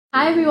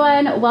Hi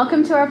everyone,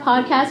 welcome to our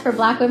podcast for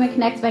Black Women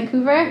Connect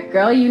Vancouver.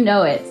 Girl, you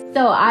know it.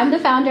 So I'm the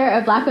founder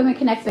of Black Women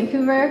Connect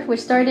Vancouver,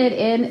 which started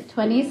in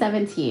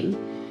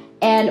 2017.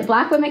 And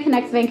Black Women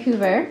Connect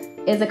Vancouver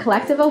is a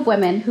collective of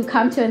women who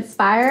come to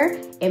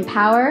inspire,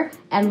 empower,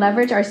 and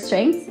leverage our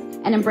strengths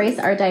and embrace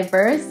our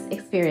diverse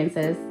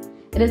experiences.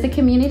 It is a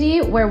community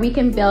where we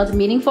can build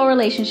meaningful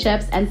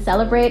relationships and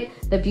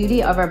celebrate the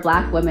beauty of our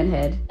Black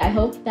womanhood. I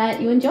hope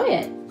that you enjoy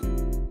it.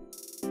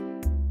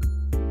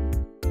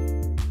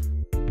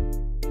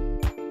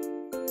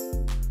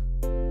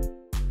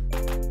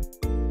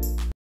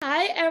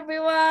 Hi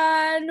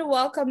everyone,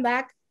 welcome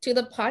back to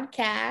the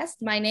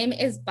podcast. My name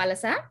is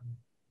Palesa.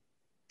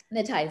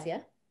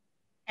 Nataizya.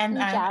 And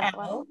I'm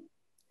Njavwa.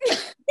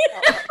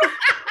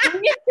 Let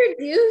me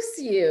introduce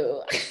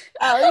you.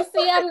 Oh, you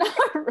see, I'm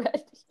not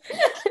ready.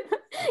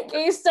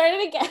 Can you start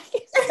it again?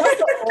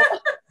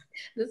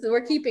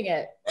 We're keeping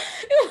it.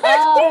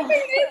 Keeping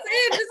this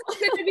in. This is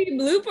going to be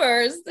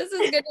bloopers. This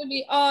is going to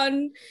be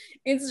on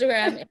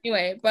Instagram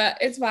anyway, but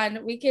it's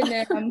fine. We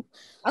can.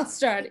 I'll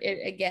start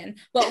it again,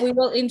 but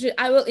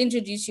I will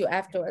introduce you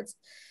afterwards.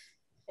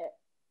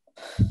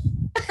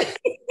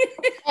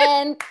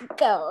 And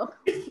go.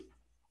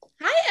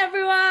 Hi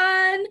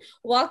everyone,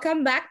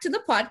 welcome back to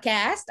the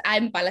podcast.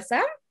 I'm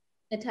Palesa.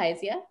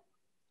 Nataizya.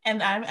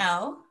 And I'm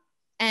Elle.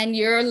 And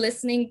you're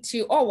listening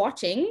to or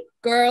watching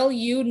Girl,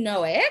 You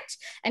Know It.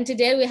 And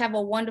today we have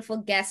a wonderful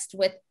guest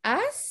with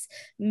us.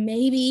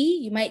 Maybe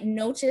you might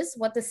notice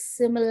what the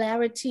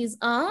similarities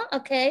are,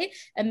 okay?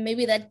 And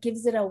maybe that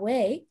gives it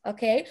away,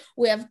 okay?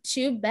 We have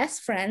two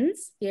best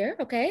friends here,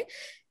 okay?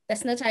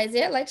 That's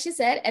Nataizya, like she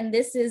said. And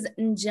this is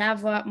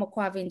Njavwa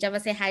Mukwavi.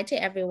 Njavwa, say hi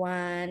to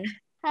everyone.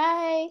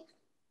 Hi.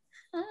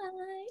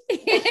 Hi.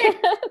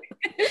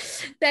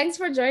 Thanks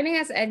for joining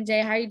us,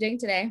 NJ. How are you doing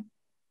today?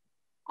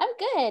 I'm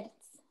good.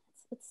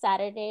 It's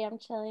Saturday. I'm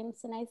chilling.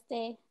 It's a nice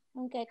day.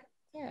 I'm good.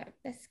 Yeah,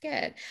 that's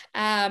good.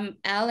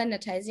 Elle and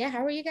Nataizya,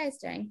 how are you guys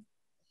doing?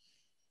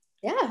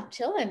 Yeah,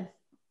 chilling.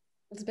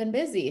 It's been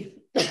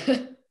busy.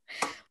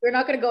 We're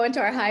not going to go into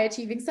our high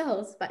achieving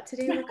selves, but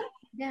today we're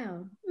coming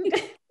down.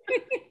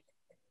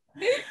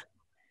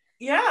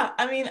 Yeah,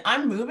 I mean,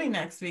 I'm moving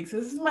next week.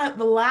 So this is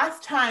the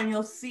last time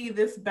you'll see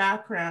this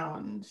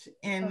background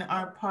in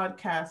our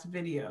podcast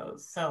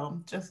videos.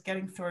 So just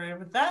getting started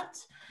with that.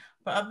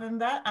 But other than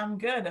that, I'm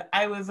good.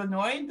 I was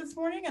annoyed this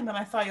morning and then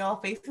I saw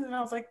y'all faces and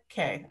I was like,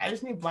 okay, I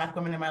just need Black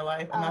women in my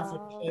life. And that's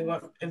actually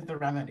what is the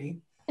remedy.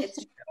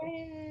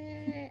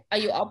 Are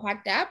you all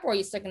packed up or are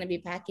you still going to be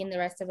packing the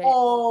rest of it?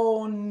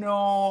 Oh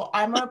no,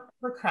 I'm a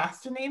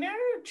procrastinator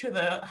to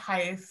the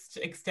highest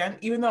extent,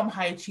 even though I'm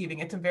high achieving.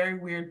 It's a very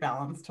weird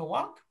balance to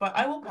walk, but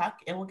I will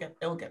pack. It will get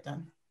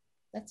done.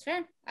 That's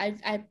fair.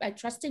 I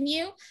trust in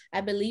you.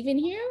 I believe in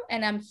you,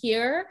 and I'm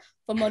here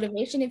for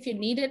motivation. If you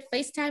need it,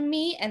 FaceTime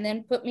me and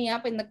then put me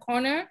up in the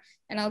corner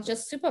and I'll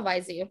just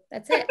supervise you.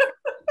 That's it.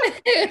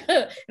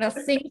 And I'll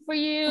sing for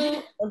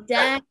you. I'll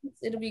dance.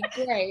 It'll be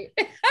great.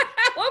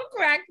 I won't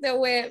crack the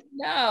whip.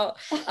 No,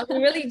 I'll be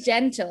really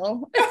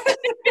gentle.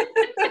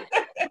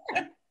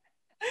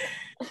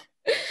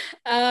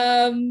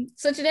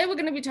 So today we're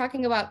going to be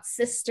talking about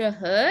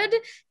sisterhood,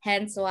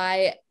 hence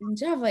why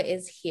Njavwa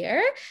is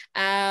here.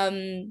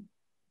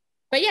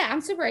 But yeah,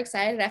 I'm super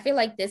excited. I feel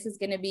like this is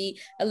going to be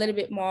a little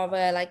bit more of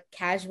a like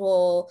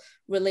casual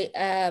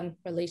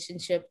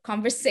relationship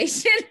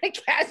conversation, a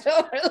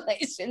casual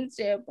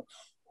relationship.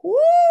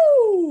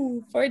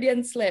 Woo!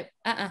 Freudian slip.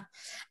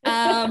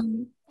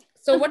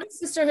 So what does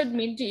sisterhood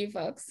mean to you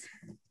folks?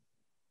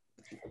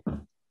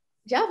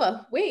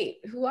 Njavwa, wait,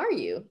 who are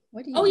you?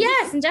 What do you Oh, mean?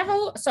 yes,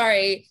 Njavwa.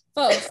 Sorry,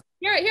 folks.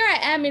 Here I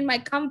am in my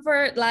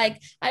comfort.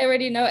 Like, I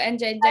already know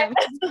NJ.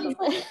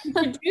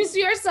 Introduce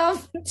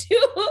yourself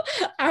to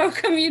our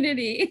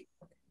community.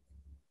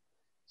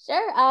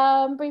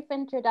 Sure. Brief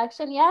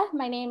introduction. Yeah,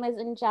 my name is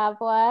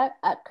Njavwa.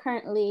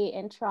 Currently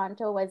in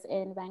Toronto, was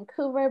in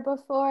Vancouver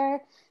before,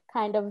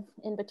 kind of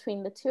in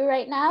between the two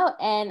right now.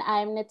 And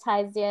I'm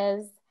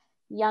Nataizya's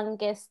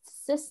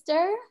youngest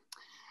sister.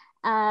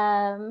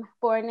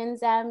 Born in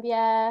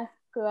Zambia,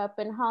 grew up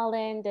in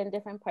Holland and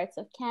different parts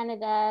of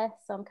Canada.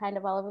 So I'm kind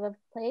of all over the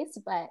place,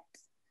 but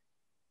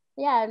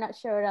yeah, I'm not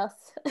sure what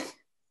else.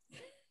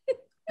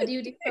 What do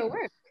you do for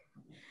work?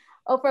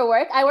 Oh, for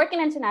work, I work in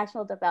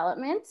international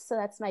development. So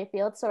that's my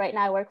field. So right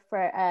now I work for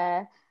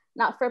a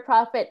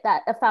not-for-profit,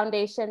 a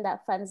foundation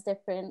that funds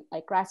different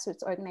like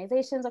grassroots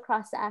organizations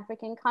across the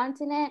African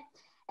continent.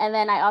 And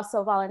then I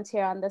also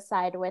volunteer on the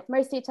side with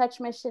Mercy Touch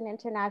Mission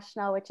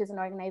International, which is an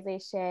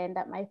organization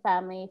that my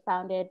family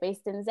founded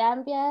based in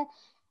Zambia.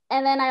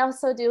 And then I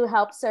also do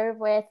help serve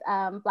with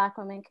Black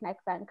Women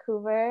Connect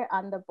Vancouver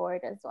on the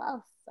board as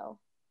well. So.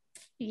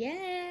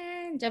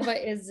 Yeah,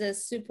 Njavwa is a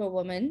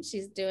superwoman.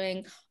 She's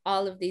doing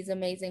all of these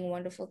amazing,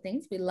 wonderful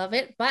things. We love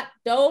it, but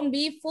don't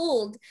be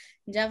fooled.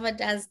 Njavwa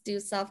does do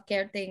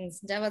self-care things.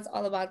 Njavwa's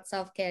all about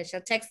self-care. She'll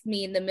text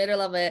me in the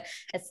middle of a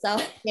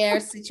self-care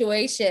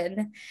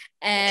situation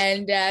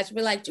and she'll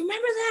be like, do you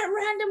remember that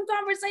random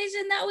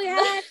conversation that we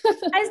had?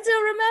 I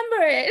still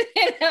remember it.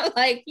 And I'm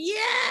like,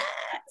 yes.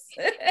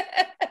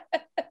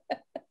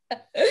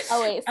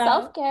 Always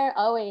self-care,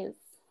 always.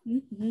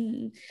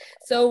 Mm-hmm.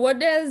 So what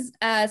does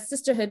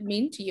sisterhood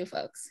mean to you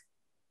folks?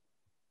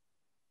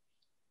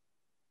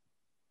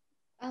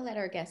 I'll let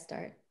our guest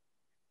start.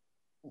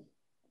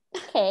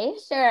 Okay,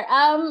 sure.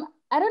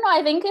 I don't know.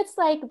 I think it's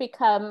like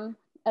become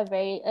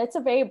it's a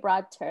very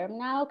broad term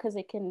now, because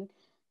it can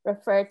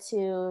refer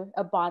to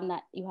a bond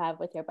that you have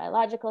with your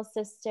biological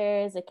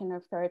sisters. It can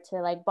refer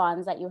to like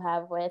bonds that you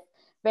have with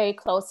very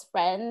close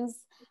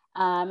friends.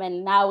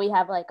 And now we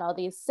have like all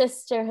these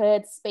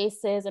sisterhood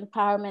spaces,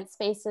 empowerment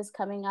spaces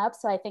coming up.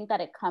 So I think that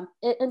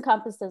it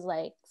encompasses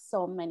like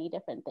so many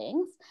different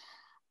things.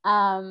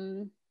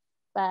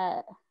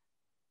 But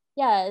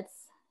yeah,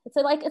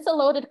 it's a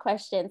loaded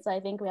question. So I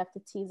think we have to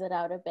tease it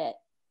out a bit.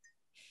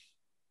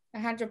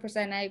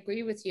 100%. I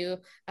agree with you.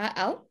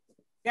 Elle?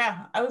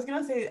 Yeah, I was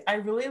gonna say, I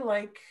really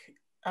like,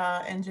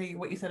 NJ,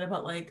 what you said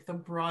about like the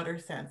broader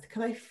sense,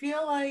 because I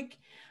feel like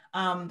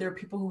there are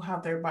people who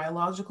have their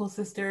biological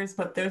sisters,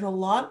 but there's a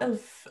lot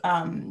of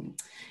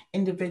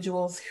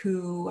individuals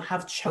who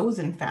have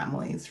chosen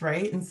families,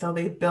 right? And so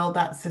they build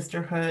that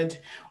sisterhood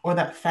or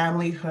that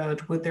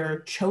familyhood with their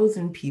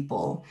chosen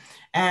people.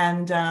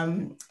 And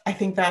I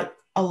think that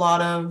a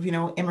lot of,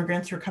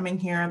 immigrants who are coming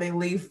here, they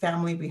leave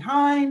family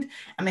behind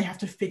and they have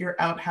to figure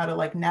out how to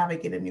like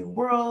navigate a new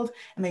world.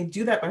 And they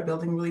do that by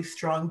building really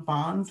strong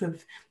bonds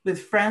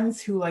with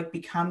friends who like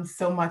become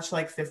so much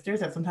like sisters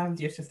that sometimes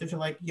your sisters are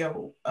like,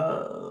 yo,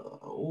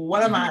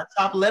 what am I,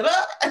 top liver?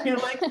 And you're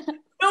like,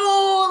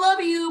 no,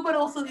 love you, but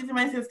also these are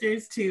my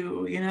sisters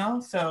too,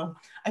 So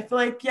I feel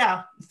like,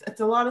 yeah, it's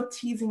a lot of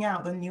teasing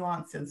out the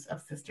nuances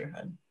of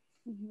sisterhood.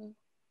 Mm-hmm.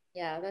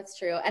 Yeah, that's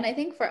true. And I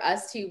think for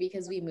us too,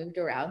 because we moved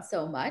around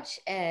so much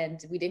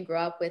and we didn't grow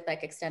up with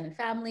like extended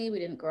family, we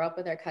didn't grow up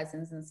with our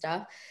cousins and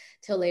stuff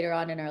till later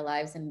on in our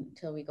lives,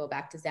 until we go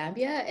back to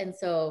Zambia. And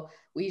so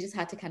we just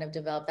had to kind of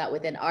develop that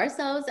within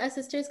ourselves as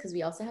sisters, because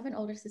we also have an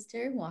older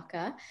sister,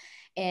 Waka,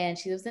 and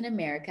she lives in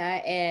America.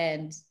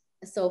 And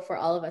so for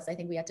all of us, I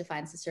think we had to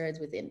find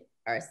sisterhoods within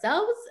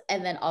ourselves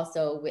and then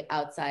also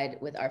outside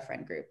with our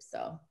friend group.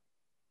 So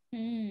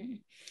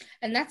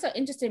And that's so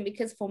interesting,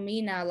 because for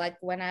me now, like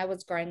when I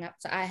was growing up,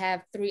 so I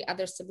have 3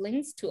 other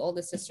siblings, 2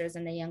 older sisters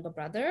and a younger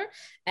brother.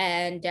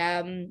 And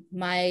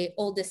my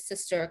oldest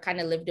sister kind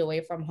of lived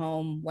away from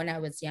home when I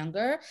was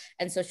younger.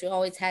 And so she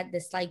always had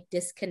this like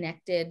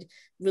disconnected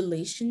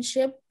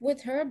relationship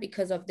with her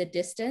because of the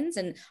distance.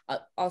 And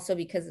also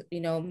because,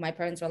 my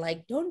parents were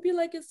like, don't be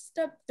like a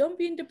step, don't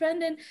be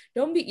independent,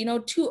 don't be,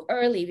 too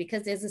early,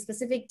 because there's a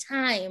specific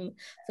time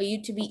for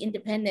you to be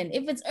independent.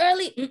 If it's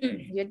early,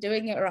 you're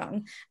doing it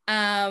wrong.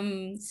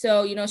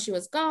 So, she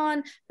was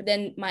gone, but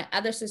then my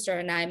other sister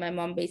and I, my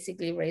mom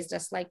basically raised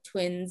us like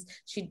twins.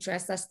 She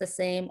dressed us the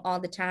same all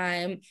the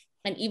time.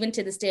 And even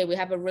to this day, we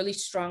have a really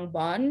strong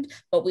bond,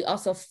 but we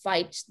also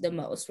fight the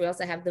most. We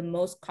also have the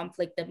most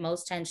conflict, the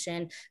most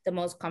tension, the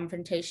most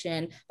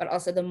confrontation, but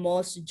also the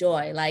most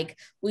joy. Like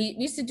we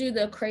used to do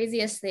the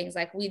craziest things.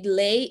 Like we'd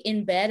lay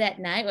in bed at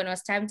night when it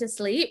was time to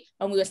sleep,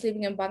 and we were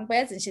sleeping in bunk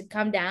beds, and she'd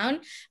come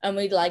down and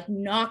we'd like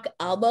knock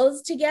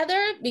elbows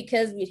together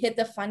because we'd hit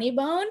the funny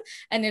bone.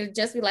 And it'd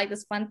just be like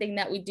this fun thing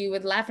that we do.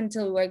 We'd laugh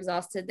until we were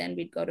exhausted, then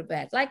we'd go to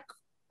bed. Like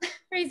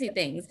crazy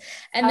things.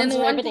 And Sounds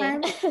then the riveting.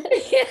 one time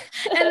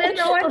and then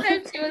the one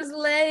time she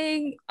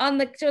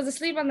was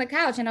asleep on the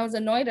couch, and I was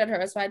annoyed at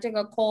her, so I took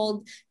a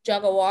cold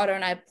jug of water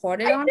and I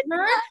poured it on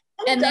her,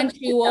 and then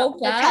she woke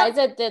up.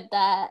 Nataizya did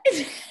that.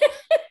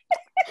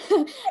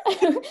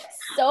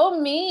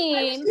 So mean.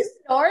 When she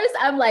snores,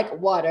 I'm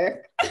like,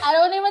 water. I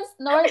don't even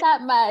snore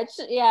that much.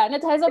 Yeah,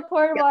 Nataizya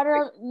poured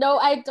water. No,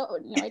 I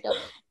don't.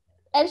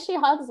 And she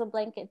hugs a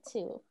blanket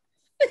too.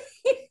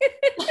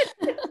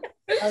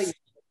 Oh, yeah.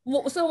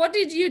 So what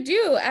did you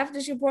do after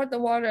she poured the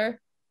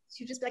water?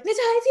 She just be like,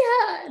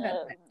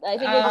 Nataizya. I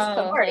think you just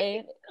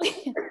complained.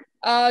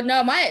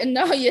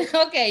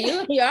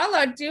 Y'all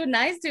are too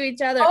nice to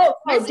each other. Oh,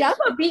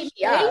 Njavwa beat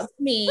me up.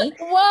 Me.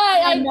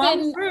 Why? I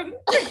didn't.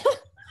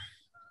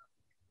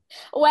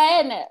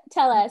 When?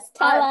 Tell us.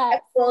 I'm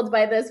fooled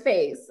by this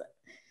face.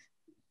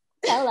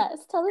 Tell us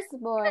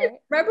more.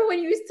 Remember when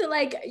you used to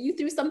like, you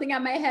threw something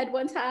at my head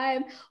one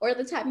time, or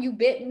the time you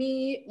bit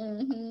me?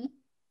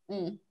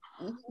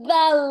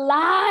 The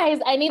lies.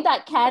 I need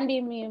that candy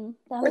meme.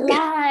 The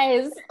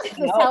lies.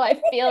 That's how I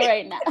feel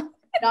right now.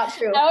 Not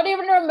true. I don't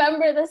even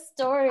remember the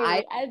story.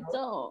 I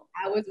don't.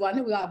 I was one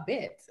who got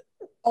bit.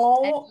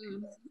 Oh,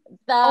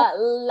 the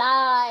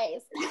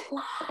lies. The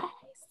lies.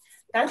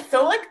 That's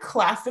so like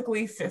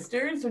classically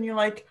sisters, when you're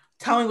like,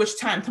 tell me which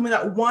time. Tell me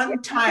that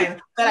one time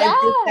that I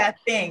did that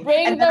thing.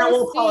 And then I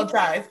will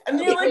apologize. And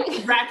then you're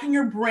like racking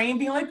your brain,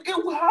 being like,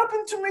 it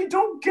happened to me.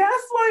 Don't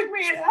gaslight me.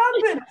 It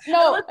happened.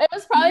 No, it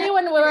was probably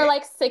when we were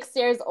like 6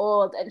 years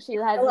old and she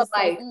had this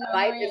like,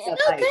 it still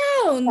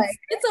counts. Like,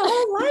 it's a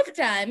whole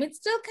lifetime. It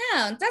still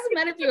counts. Doesn't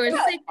matter if you were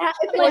 6.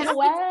 Like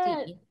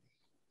when?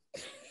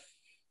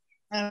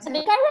 I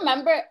think I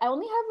remember, I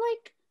only have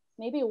like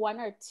maybe 1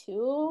 or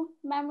 2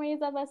 memories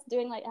of us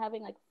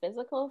having like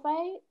physical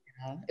fight.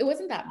 It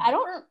wasn't that much.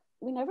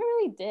 We never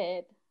really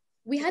did.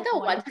 We had that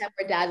one time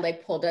where dad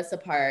like pulled us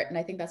apart, and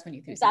I think that's when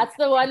you threw That's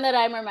the one that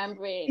I'm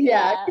remembering.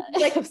 Yeah.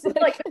 Like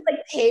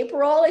tape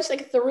roll, and she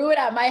like threw it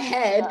at my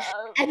head.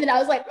 And then I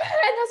was like,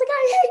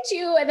 I hate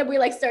you. And then we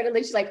like started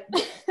like,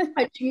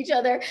 punching each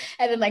other.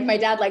 And then like my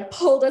dad like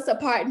pulled us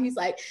apart, and he's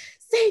like,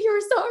 say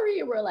you're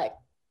sorry. And we're like,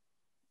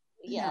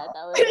 yeah,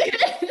 no.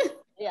 That was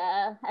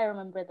yeah, I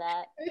remember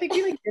that. I think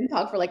we like didn't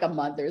talk for like a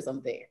month or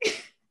something.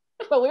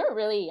 But we were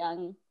really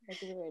young.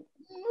 Like, we were like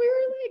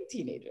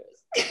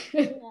teenagers.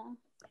 Yeah.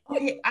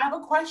 Okay, I have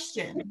a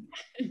question.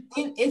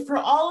 If for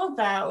all of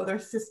that with our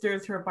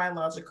sisters who are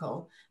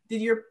biological,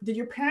 did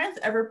your parents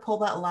ever pull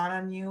that line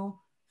on you?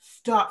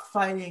 Stop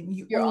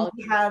fighting. You're all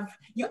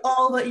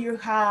that you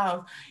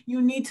have.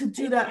 You need to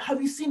do that.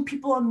 Have you seen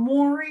people on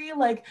Maury?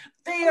 Like,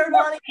 they are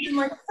not even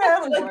like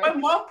family. Like, my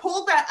mom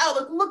pulled that out.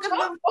 Like, look at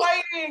them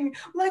fighting.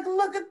 Like,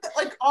 look at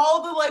like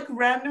all the like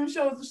random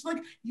shows. She's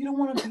like, you don't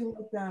want to be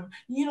like them.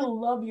 You need to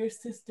love your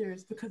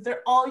sisters because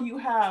they're all you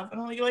have.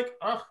 And you're like,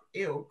 oh,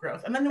 ew,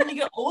 gross. And then when you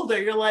get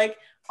older, you're like,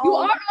 you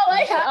are all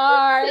I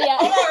have.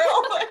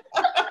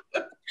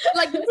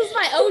 Like, this is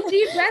my OG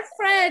best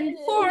friend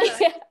for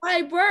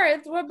my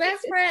birth. We're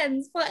best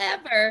friends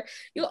forever.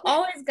 You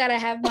always gotta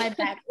have my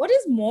back. What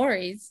is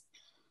Maury's?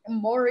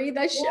 Maury,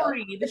 the show.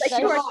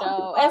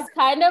 It's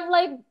kind of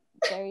like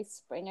Jerry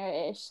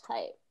Springer-ish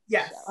type.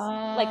 Yes.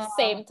 Like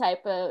same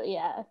type of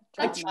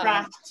like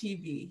trash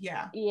TV.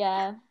 Yeah.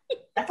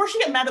 At first she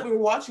get mad that we were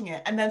watching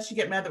it, and then she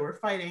get mad that we're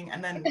fighting,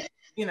 and then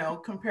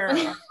compare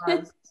our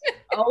lives.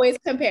 Always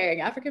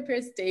comparing. African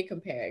parents stay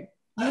comparing.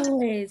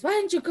 Always. Why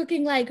aren't you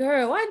cooking like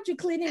her? Why aren't you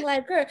cleaning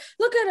like her?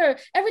 Look at her.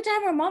 Every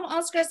time her mom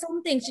asks her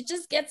something, she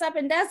just gets up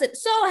and does it.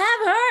 So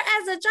have her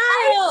as a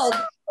child.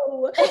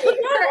 Go get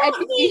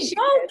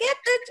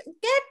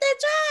the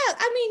child.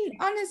 I mean,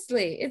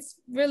 honestly, it's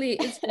really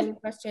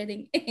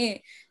frustrating.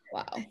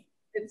 Wow.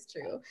 It's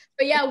true.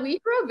 But yeah, we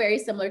grew up very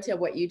similar to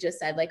what you just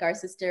said. Like, our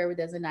sister,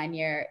 there's a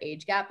 9-year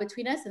age gap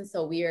between us. And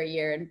so we are a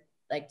year and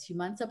like 2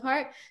 months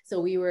apart. So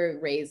we were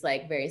raised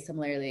like very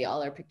similarly.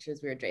 All our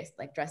pictures, we were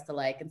dressed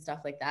alike and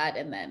stuff like that.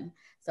 And then,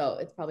 so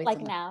it's probably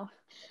like now.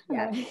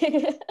 Yeah.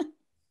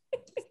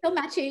 Still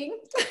matching.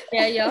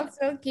 Yeah, y'all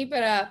still keep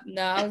it up.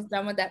 No, I was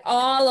done with that.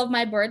 All of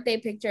my birthday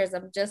pictures,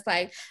 I'm just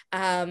like,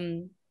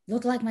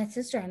 look like my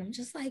sister. And I'm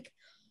just like,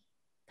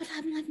 but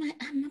I'm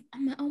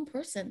my own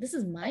person. This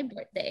is my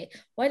birthday.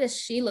 Why does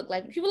she look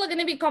like? People are going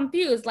to be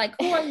confused. Like,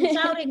 who are you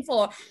shouting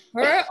for?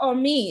 Her or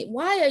me?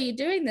 Why are you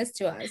doing this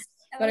to us?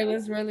 But it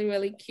was really,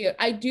 really cute.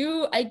 I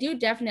do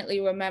definitely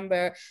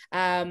remember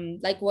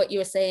like what you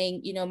were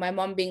saying, my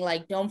mom being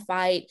like, don't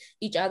fight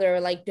each other,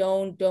 like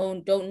don't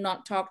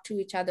not talk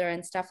to each other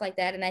and stuff like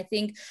that. And I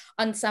think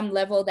on some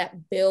level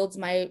that builds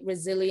my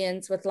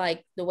resilience with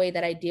like the way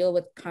that I deal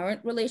with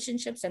current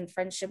relationships and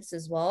friendships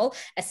as well,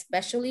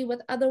 especially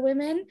with other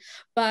women.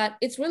 But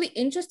it's really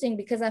interesting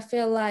because I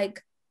feel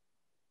like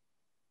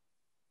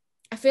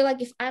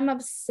if I'm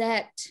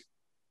upset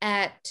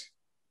at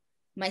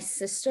my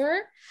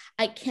sister,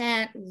 I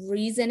can't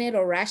reason it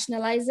or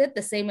rationalize it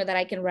the same way that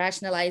I can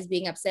rationalize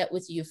being upset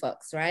with you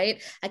folks,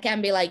 right? I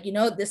can't be like,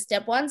 this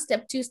step 1,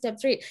 step 2, step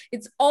 3.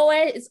 It's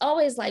always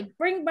like,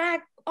 bring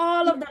back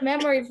all of the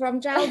memories from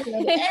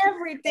childhood.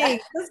 Everything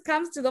just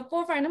comes to the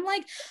forefront. I'm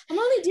like, I'm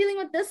only dealing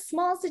with this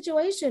small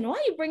situation. Why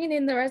are you bringing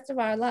in the rest of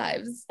our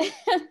lives?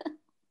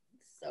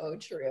 So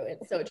true.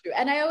 It's so true.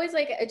 And I always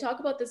I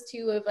talk about this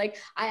too, of like,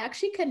 I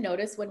actually can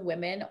notice when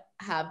women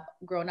have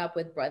grown up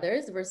with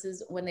brothers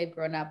versus when they've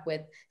grown up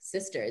with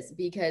sisters,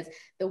 because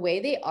the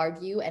way they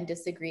argue and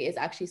disagree is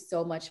actually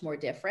so much more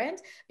different,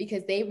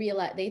 because they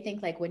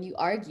think like when you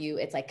argue,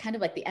 it's like kind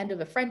of like the end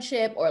of a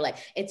friendship, or like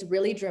it's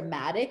really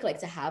dramatic, like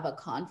to have a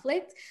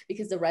conflict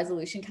because the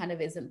resolution kind of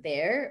isn't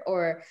there,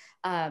 or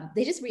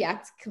they just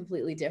react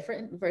completely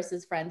different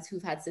versus friends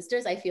who've had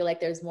sisters. I feel like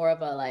there's more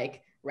of a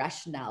like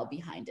rationale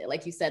behind it.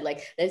 Like you said,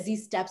 like there's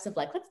these steps of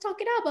like, let's talk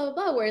it out, blah, blah,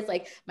 blah. Whereas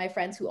like my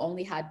friends who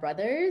only had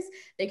brothers,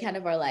 they kind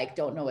of are like,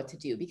 don't know what to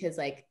do, because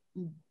like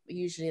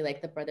usually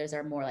like the brothers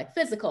are more like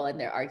physical in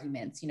their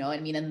arguments, you know what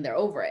I mean? And they're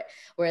over it.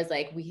 Whereas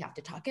like we have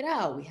to talk it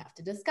out. We have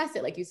to discuss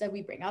it. Like you said,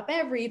 we bring up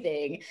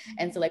everything.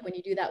 And so like when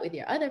you do that with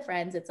your other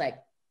friends, it's like,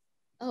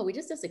 oh, we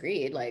just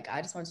disagreed. Like, I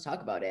just wanted to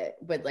talk about it.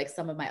 But like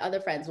some of my other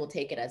friends will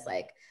take it as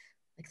like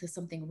there's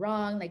something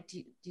wrong. Like,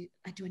 do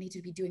I need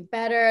to be doing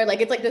better? Like,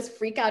 it's like this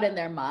freak out in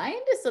their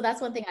mind. So that's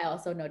one thing I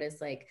also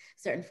noticed, like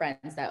certain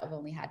friends that have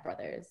only had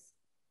brothers.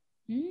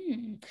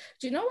 Do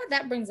you know what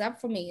that brings up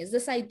for me is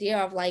this idea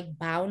of like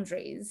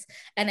boundaries.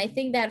 And I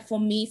think that for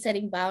me,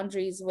 setting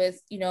boundaries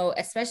with,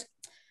 especially,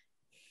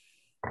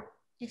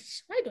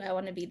 why do I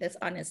want to be this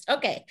honest?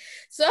 Okay.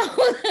 So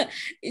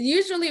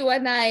usually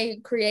when I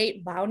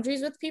create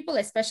boundaries with people,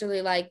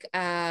 especially like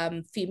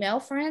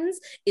female friends,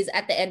 is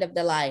at the end of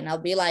the line. I'll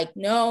be like,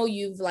 no,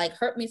 you've like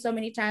hurt me so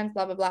many times,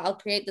 blah, blah, blah. I'll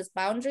create this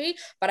boundary,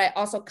 but I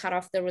also cut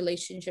off the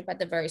relationship at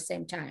the very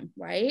same time.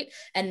 Right.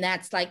 And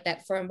that's like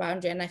that firm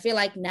boundary. And I feel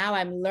like now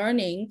I'm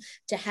learning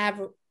to have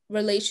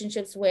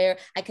relationships where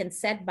I can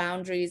set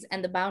boundaries,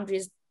 and the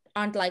boundaries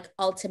aren't like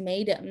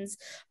ultimatums,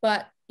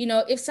 but you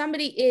know, if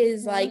somebody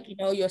is like, you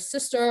know, your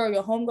sister or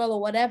your homegirl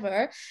or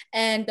whatever,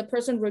 and the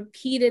person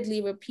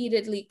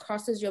repeatedly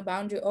crosses your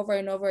boundary over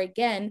and over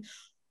again,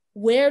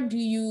 where do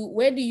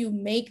you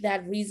make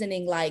that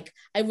reasoning, like,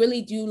 I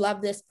really do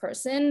love this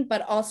person,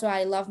 but also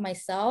I love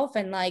myself,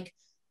 and like,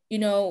 you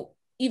know,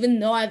 even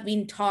though I've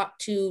been taught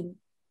to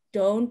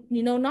don't,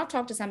 you know, not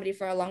talk to somebody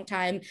for a long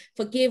time,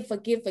 forgive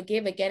again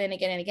and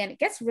again and again, it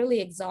gets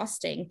really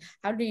exhausting.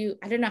 I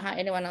don't know how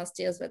anyone else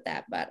deals with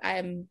that, but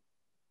I'm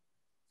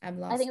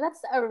lost. I think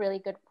that's a really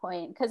good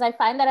point, because I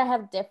find that I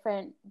have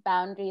different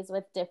boundaries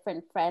with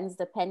different friends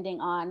depending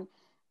on,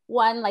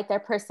 one, like their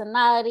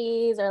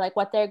personalities or like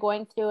what they're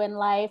going through in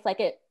life. Like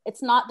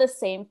it's not the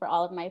same for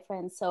all of my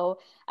friends. So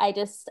I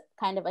just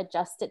kind of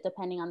adjust it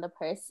depending on the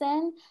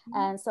person.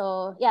 And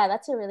so, yeah,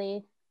 that's a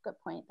really good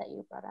point that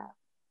you brought up.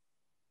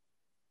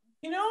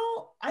 You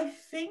know, I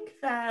think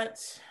that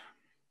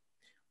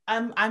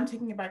I'm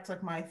taking it back to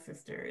like my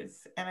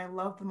sisters, and I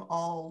love them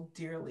all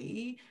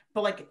dearly,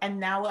 but like, and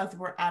now as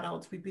we're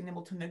adults, we've been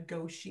able to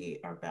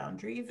negotiate our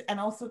boundaries and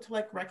also to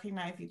like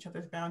recognize each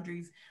other's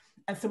boundaries,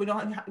 and so we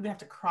don't even have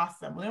to cross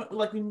them.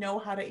 We know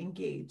how to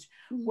engage.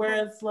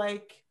 Whereas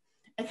like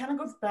it kind of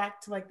goes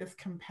back to like this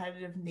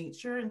competitive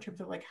nature in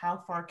terms of like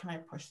how far can I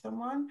push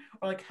someone,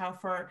 or like how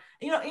far,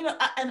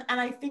 and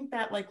I think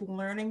that like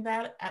learning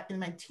that in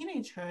my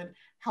teenagehood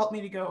helped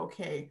me to go,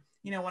 okay,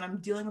 you know, when I'm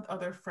dealing with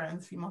other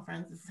friends, female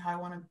friends, this is how I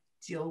want to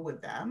deal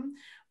with them.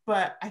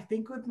 But I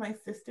think with my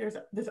sisters,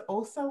 there's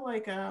also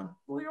like well,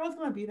 you're always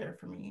going to be there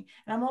for me,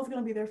 and I'm always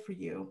going to be there for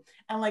you.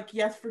 And like,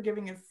 yes,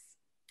 forgiving is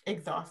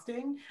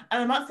exhausting.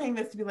 And I'm not saying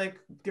this to be like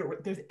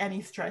there's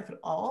any strife at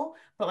all,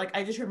 but like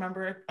I just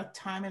remember a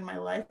time in my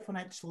life when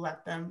I just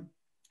let them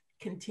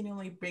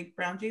continually break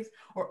boundaries,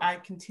 or I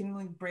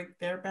continually break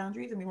their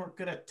boundaries, and we weren't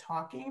good at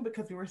talking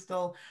because we were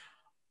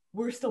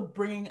still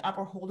bringing up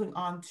or holding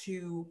on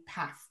to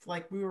past,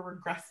 like we were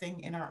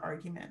regressing in our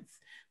arguments.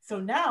 So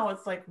now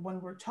it's like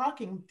when we're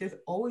talking, there's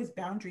always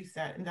boundary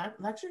set, and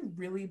that's actually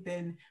really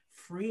been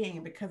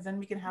freeing, because then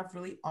we can have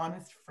really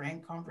honest,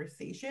 frank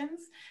conversations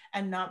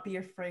and not be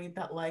afraid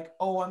that like,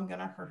 oh, I'm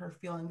gonna hurt her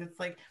feelings. It's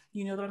like,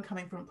 you know, that I'm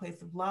coming from a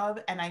place of love,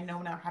 and I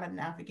know now how to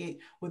navigate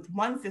with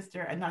one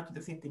sister and not do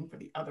the same thing for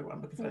the other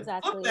one, because if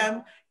I flip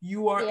them,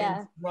 you are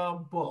in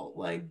trouble.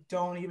 Like,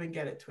 don't even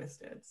get it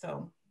twisted.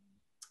 So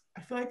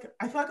I feel like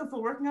I'm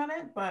still working on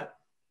it, but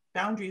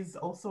boundaries is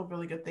also a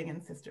really good thing in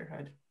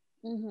sisterhood.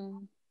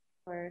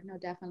 Or no,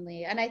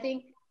 definitely. And I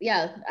think,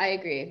 yeah, I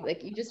agree.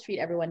 Like, you just treat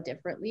everyone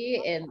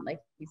differently, and like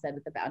you said,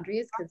 with the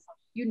boundaries, because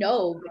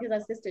because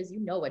as sisters, you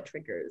know what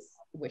triggers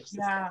which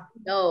sister.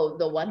 You know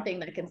the one thing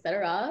that can set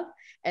her off.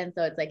 And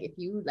so it's like, if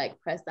you like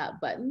press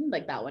that button,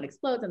 like that one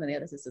explodes, and then the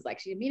other sister's like,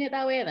 she didn't mean it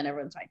that way, and then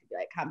everyone's trying to be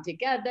like, come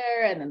together,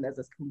 and then there's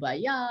this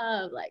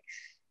kumbaya, like,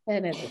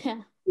 and it's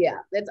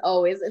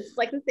it's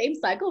like the same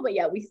cycle, but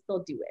yeah, we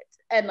still do it.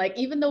 And like,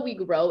 even though we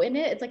grow in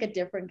it, it's like a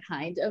different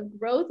kind of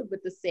growth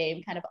with the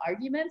same kind of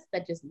arguments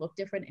that just look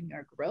different in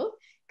your growth,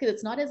 because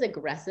it's not as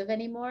aggressive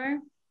anymore,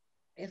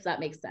 if that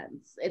makes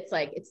sense. It's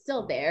like, it's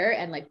still there,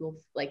 and like we'll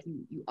like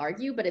you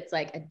argue, but it's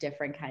like a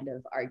different kind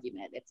of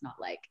argument. It's not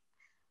like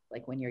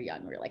when you're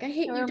young, we're like, I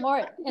hate you. We're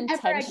more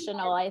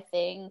intentional, I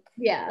think.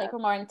 Yeah, like we're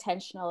more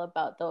intentional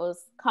about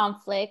those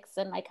conflicts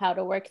and like how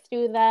to work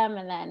through them.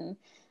 And then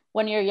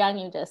when you're young,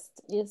 you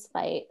just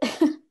fight.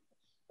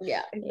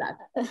 Yeah,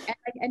 exactly.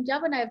 And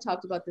Njavwa and I have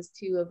talked about this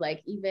too, of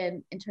like,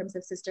 even in terms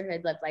of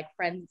sisterhood, like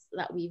friends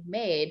that we've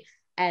made,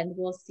 and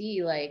we'll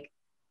see like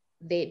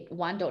they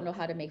don't know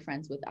how to make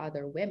friends with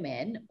other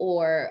women,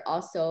 or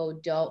also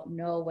don't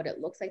know what it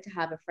looks like to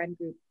have a friend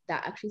group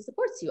that actually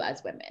supports you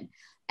as women.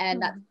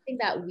 And that's something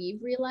that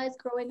we've realized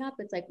growing up.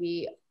 It's like,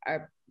 we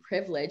are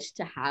privileged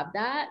to have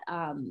that,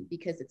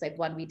 because it's like,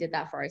 one, we did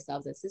that for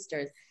ourselves as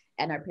sisters,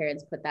 and our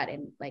parents put that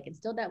in, like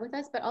instilled that with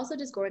us. But also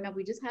just growing up,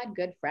 we just had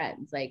good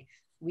friends. Like,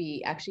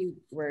 we actually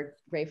were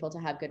grateful to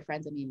have good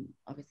friends. I mean,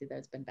 obviously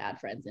there's been bad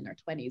friends in our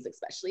 20s,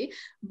 especially,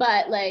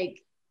 but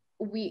like,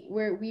 we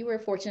were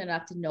fortunate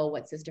enough to know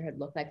what sisterhood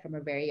looked like from a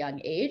very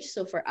young age.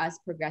 So for us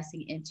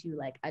progressing into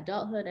like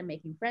adulthood and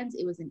making friends,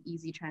 it was an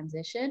easy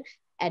transition,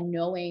 and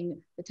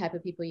knowing the type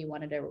of people you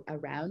wanted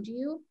around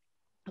you,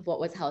 of what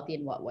was healthy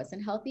and what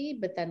wasn't healthy.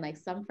 But then like,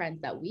 some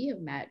friends that we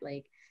have met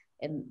like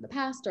in the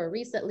past or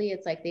recently,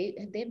 it's like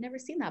they've never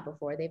seen that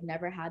before. They've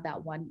never had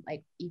that one,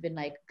 like even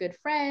like good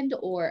friend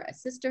or a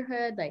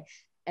sisterhood, like.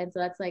 And so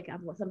that's like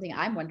something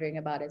I'm wondering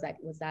about, is like,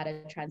 was that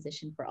a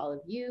transition for all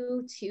of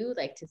you too,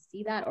 like to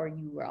see that, or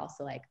you were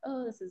also like,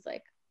 oh, this is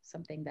like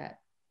something that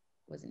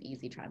was an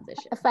easy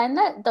transition? I find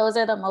that those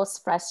are the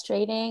most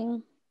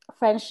frustrating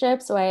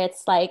friendships, where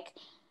it's like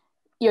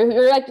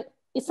you're like,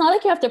 it's not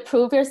like you have to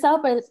prove yourself,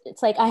 but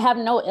it's like, I have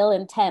no ill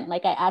intent.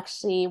 Like, I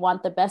actually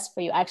want the best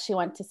for you. I actually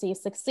want to see you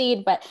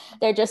succeed, but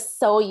they're just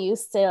so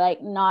used to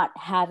like not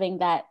having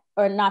that,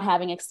 or not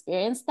having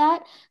experienced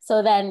that.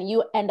 So then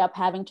you end up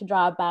having to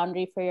draw a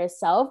boundary for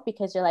yourself,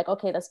 because you're like,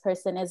 okay, this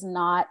person is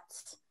not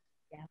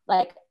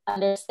like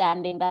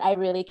understanding that I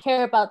really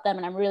care about them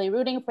and I'm really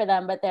rooting for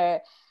them, but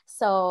they're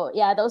So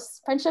yeah,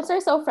 those friendships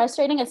are so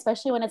frustrating,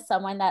 especially when it's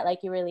someone that like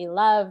you really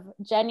love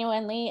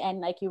genuinely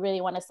and like you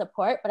really want to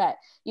support, but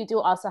you do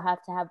also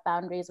have to have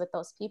boundaries with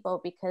those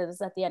people,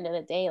 because at the end of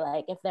the day,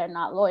 like if they're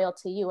not loyal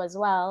to you as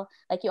well,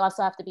 like you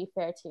also have to be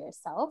fair to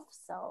yourself.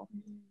 So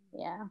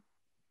yeah.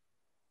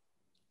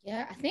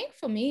 Yeah, I think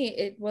for me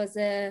it was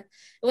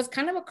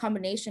kind of a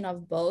combination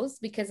of both,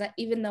 because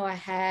even though I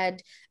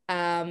had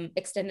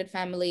extended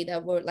family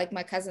that were like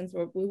my cousins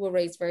we were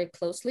raised very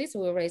closely, so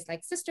we were raised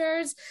like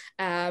sisters.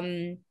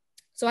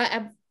 So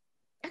I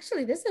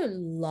actually, there's a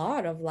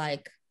lot of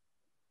like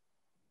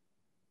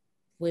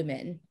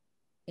women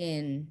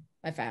in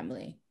my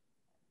family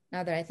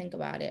now that I think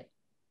about it.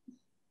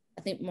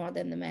 I think more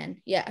than the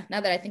men. Yeah,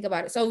 now that I think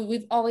about it. So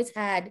we've always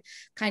had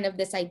kind of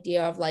this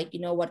idea of like,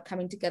 you know, what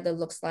coming together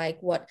looks like,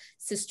 what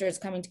sisters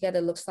coming together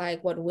looks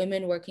like, what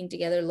women working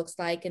together looks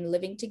like and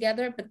living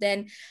together. But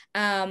then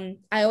I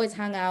always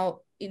hung out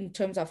in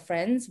terms of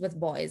friends with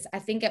boys. I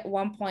think at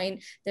one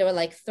point there were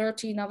like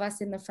 13 of us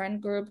in the friend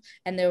group,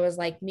 and there was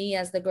like me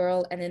as the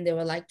girl, and then there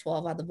were like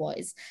 12 other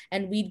boys.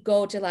 And we'd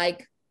go to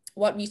like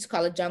what we used to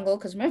call a jungle,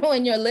 because remember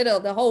when you're little,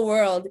 the whole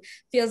world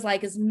feels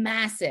like it's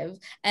massive.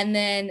 And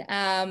then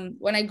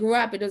when I grew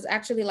up, it was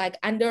actually like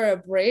under a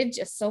bridge.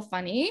 It's so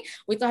funny.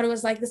 We thought it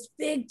was like this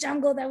big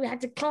jungle that we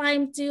had to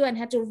climb to and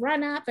had to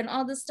run up and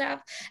all this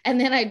stuff. And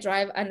then I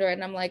drive under it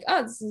and I'm like,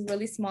 oh, this is a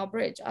really small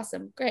bridge.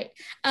 Awesome, great.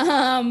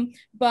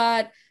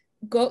 But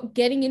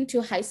getting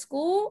into high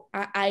school,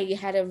 I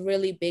had a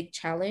really big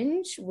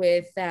challenge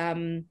with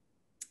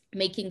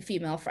making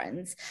female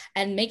friends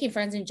and making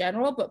friends in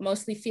general, but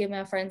mostly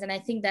female friends. And I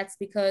think that's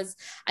because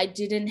I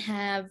didn't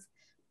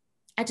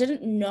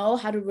know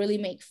how to really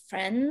make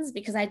friends,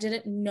 because I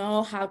didn't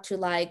know how to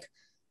like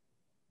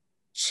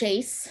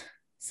chase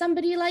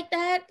somebody like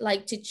that,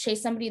 like to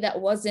chase somebody that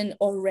wasn't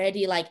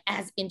already like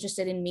as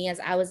interested in me as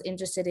I was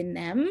interested in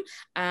them.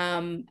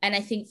 And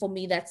I think for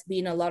me, that's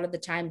been a lot of the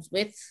times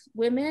with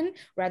women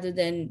rather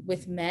than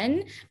with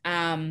men,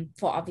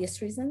 for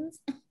obvious reasons.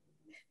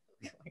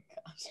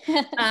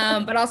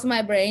 But also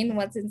my brain,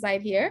 what's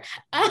inside here.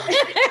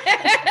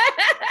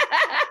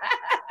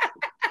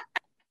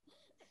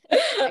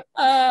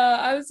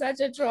 I'm such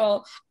a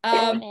troll.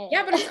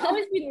 Yeah, but it's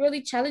always been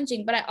really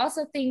challenging. But I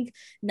also think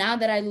now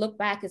that I look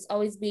back, it's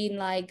always been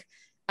like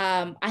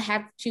I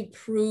have to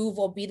prove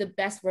or be the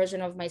best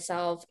version of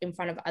myself in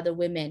front of other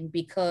women,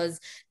 because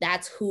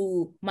that's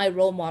who my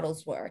role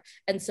models were.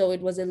 And so it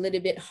was a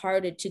little bit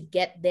harder to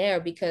get there,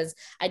 because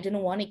I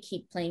didn't want to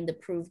keep playing the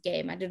prove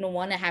game. I didn't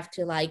want to have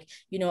to like,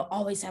 you know,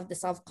 always have the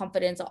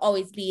self-confidence or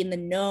always be in the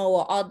know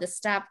or all this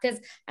stuff, because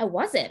I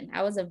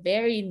was a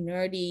very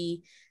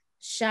nerdy,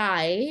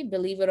 shy,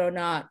 believe it or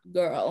not,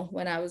 girl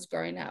when I was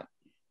growing up.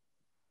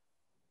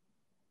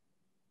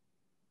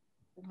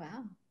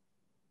 Wow.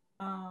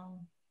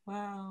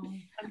 Wow.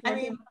 I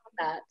mean,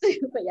 that.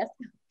 But yes,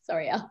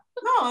 sorry, Elle.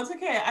 No, it's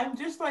okay. I'm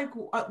just like,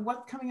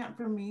 what's coming up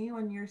for me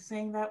when you're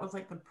saying that was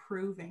like the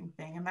proving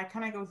thing. And that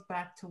kind of goes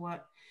back to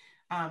what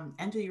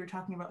Angela, you were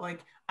talking about.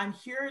 Like, I'm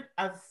here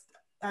as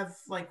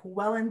like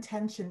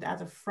well-intentioned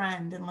as a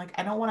friend, and like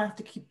I don't want to have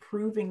to keep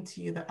proving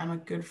to you that I'm a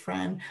good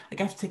friend. Like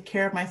I have to take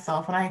care of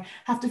myself, and I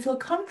have to feel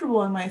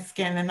comfortable in my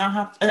skin and not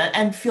have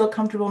and feel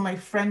comfortable in my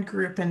friend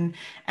group and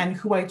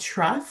who I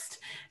trust.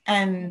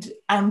 And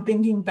I'm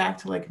thinking back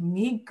to like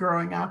me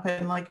growing up,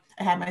 and like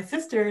I had my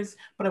sisters,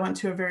 but I went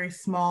to a very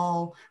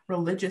small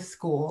religious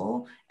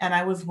school, and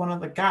I was one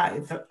of the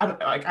guys.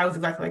 I was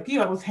exactly like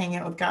you. I was hanging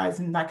out with guys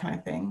and that kind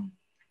of thing.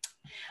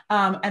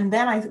 And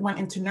then I went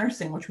into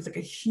nursing, which was like a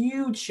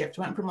huge shift.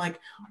 I went from like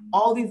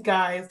all these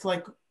guys to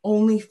like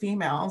only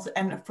females.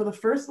 And for the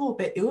first little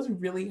bit, it was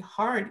really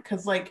hard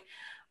because like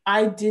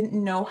I didn't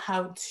know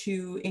how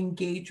to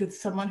engage with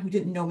someone who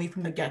didn't know me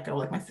from the get-go,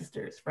 like my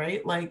sisters,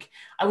 right? Like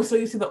I was so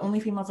used to the only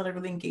females that I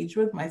really engaged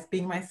with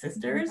being my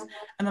sisters.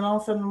 And then all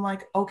of a sudden I'm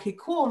like, okay,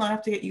 cool. Now I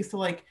have to get used to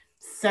like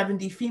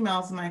 70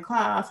 females in my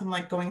class and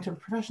like going to a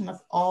profession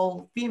that's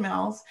all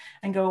females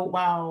and go,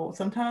 wow,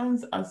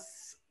 sometimes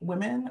us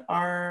women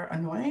are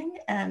annoying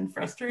and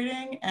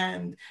frustrating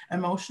and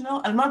emotional.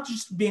 And I'm not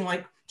just being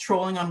like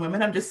trolling on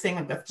women. I'm just saying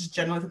like that's just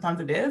generally sometimes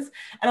it is.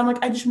 And I'm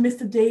like, I just missed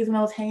the days when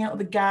I was hanging out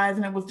with the guys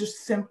and it was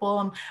just simple.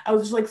 And I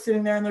was just like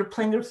sitting there and they're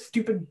playing their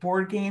stupid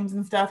board games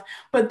and stuff.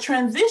 But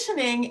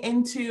transitioning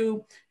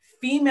into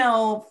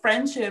female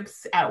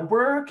friendships at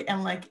work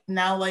and like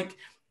now like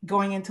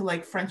going into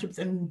like friendships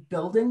and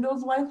building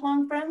those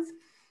lifelong friends,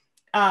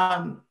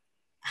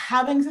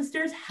 having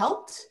sisters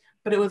helped,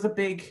 but it was a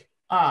big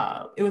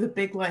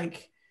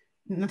like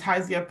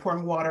Nataizya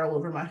pouring water all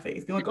over my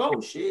face. Being like,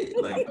 oh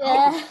shit. Like,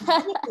 yeah.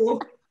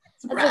 oh,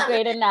 that's a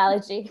great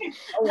analogy.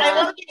 I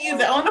want to use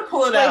it. I want to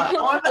pull it out.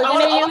 We're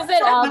going to use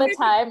it all the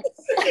time.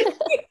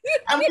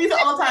 I'm going to use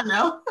it all the time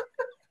now.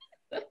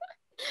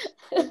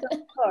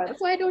 That's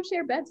why I don't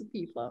share beds with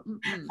people.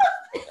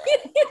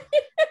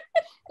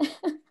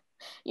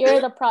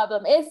 You're the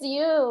problem. It's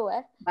you.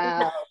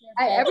 Wow.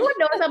 Everyone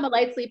knows I'm a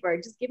light sleeper.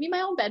 Just give me my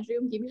own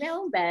bedroom. Give me my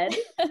own bed.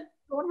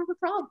 don't have a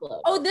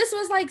problem. Oh, this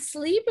was like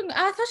sleeping.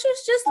 I thought she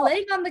was just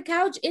laying on the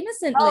couch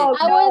innocently. Oh,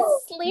 I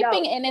was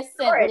sleeping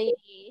innocently.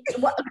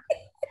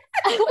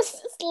 I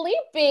was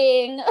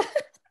sleeping.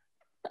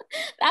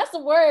 That's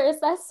worse.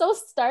 That's so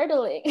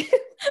startling.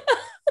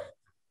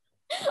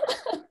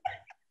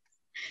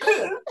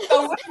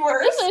 So much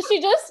worse. Listen,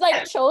 she just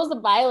like chose the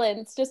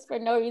violence just for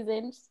no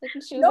reason. Just, like,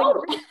 she was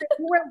No, like,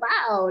 you were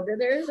loud.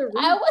 There's a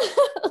reason.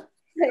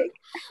 Like,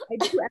 I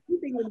do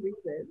everything with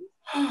reason.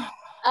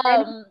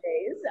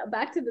 Anyways,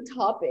 back to the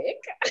topic.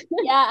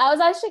 Yeah, I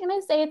was actually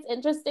gonna say it's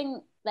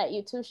interesting that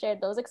you two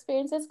shared those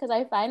experiences because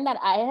I find that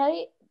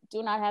I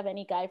do not have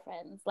any guy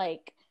friends.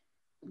 Like,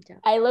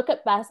 I look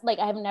at like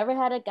I've never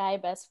had a guy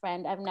best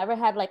friend. I've never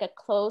had like a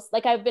close,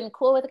 like I've been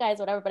cool with guys,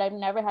 whatever, but I've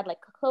never had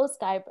like close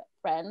guy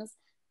friends.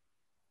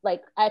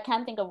 Like I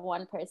can't think of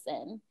one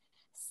person.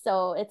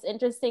 So it's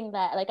interesting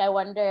that like I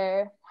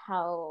wonder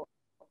how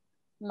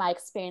my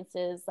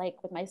experiences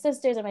like with my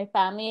sisters and my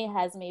family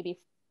has maybe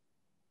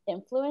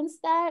influenced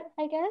that,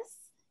 I guess.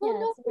 Well,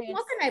 no,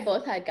 Mark and I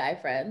both had guy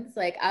friends.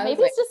 Like I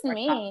maybe was it's just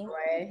me.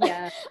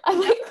 Yeah.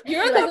 I'm like,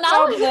 you're the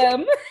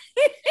problem.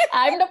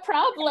 I'm the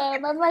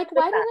problem. I'm like,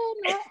 why do I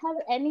not have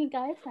any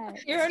guy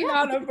friends? You're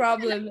not a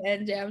problem,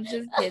 NJ. I'm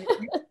just kidding.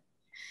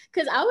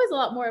 Because I was a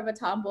lot more of a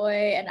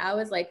tomboy and I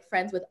was like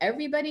friends with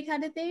everybody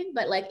kind of thing.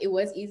 But like it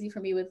was easy for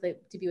me with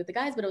like to be with the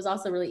guys, but it was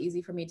also really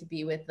easy for me to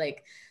be with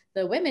like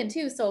the women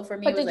too. So for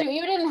me, but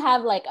you didn't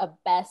have like a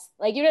best,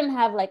 like you didn't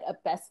have like a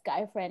best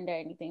guy friend or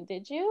anything,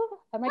 did you?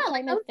 I'm like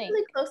trying to think.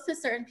 Really close to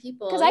certain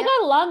people. Because I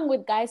got along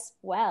with guys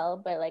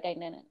well, but like I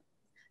didn't.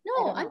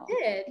 No, I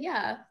did.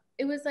 Yeah.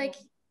 It was like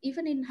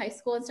even in high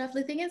school and stuff.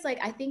 The thing is, like,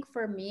 I think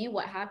for me,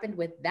 what happened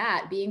with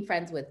that, being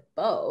friends with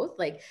both,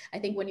 like, I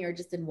think when you're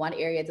just in one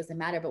area, it doesn't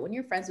matter. But when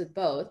you're friends with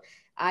both,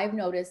 I've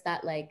noticed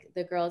that like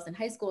the girls in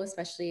high school,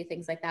 especially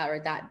things like that, or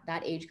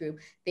that age group,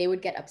 they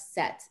would get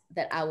upset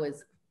that I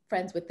was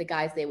friends with the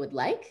guys they would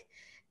like.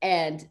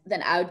 And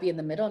then I would be in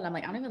the middle and I'm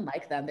like, I don't even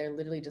like them. They're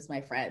literally just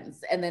my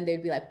friends. And then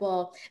they'd be like,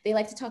 well, they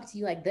like to talk to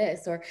you like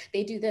this, or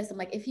they do this. I'm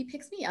like, if he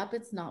picks me up,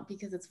 it's not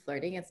because it's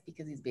flirting. It's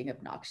because he's being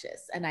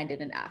obnoxious and I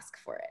didn't ask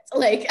for it.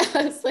 Like,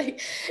 I was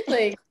like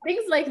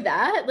things like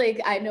that.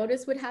 Like I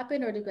noticed would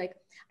happen, or to be like,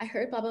 I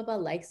heard blah, blah, blah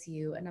likes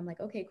you. And I'm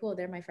like, okay, cool.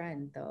 They're my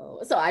friend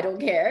though. So I don't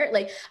care.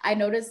 Like I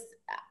noticed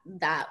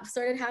that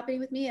started happening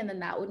with me. And then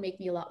that would make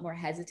me a lot more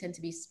hesitant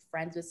to be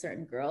friends with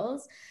certain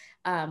girls.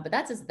 But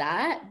that's just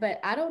that. But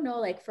I don't know,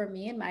 like for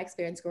me and my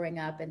experience growing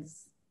up and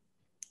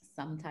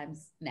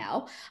sometimes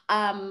now,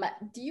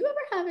 do you ever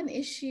have an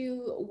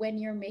issue when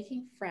you're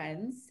making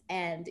friends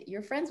and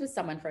you're friends with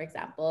someone, for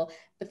example,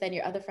 but then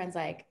your other friend's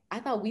like, I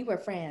thought we were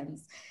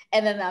friends.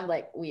 And then I'm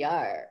like, we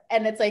are.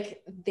 And it's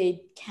like,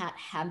 they can't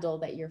handle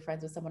that you're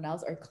friends with someone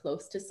else or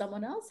close to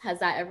someone else. Has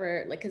that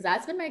ever, like, cause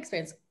that's been my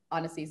experience,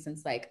 honestly,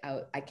 since like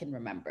I can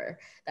remember.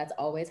 That's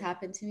always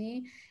happened to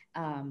me.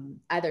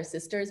 Either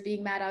sisters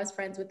being mad I was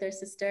friends with their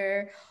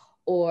sister,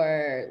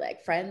 or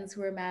like friends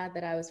who were mad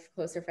that I was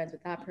closer friends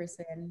with that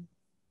person.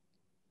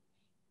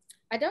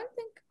 I don't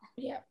think,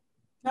 yeah.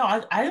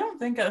 No, I don't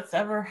think it's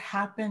ever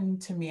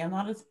happened to me. I'm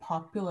not as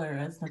popular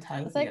as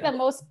Nataizya. It's like the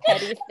most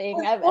petty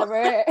thing I've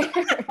ever heard.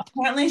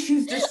 Apparently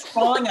she's just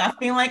scrolling up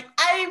being like,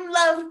 I'm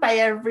loved by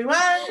everyone.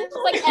 It's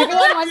like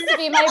everyone wants to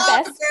be my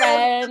best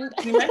friend.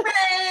 Be my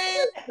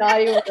friend. Not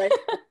even like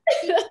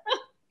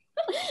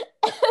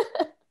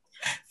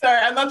Sorry,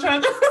 I'm not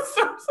trying to.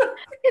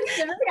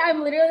 Considering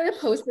I'm literally the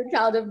poster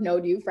child of no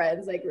new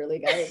friends, like really,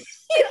 guys.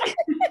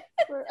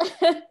 My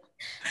friend.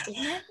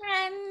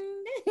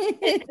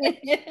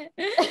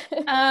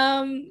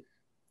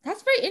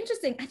 That's very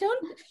interesting. I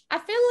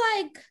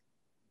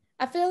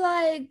feel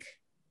like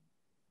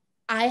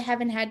I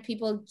haven't had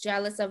people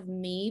jealous of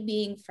me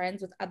being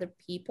friends with other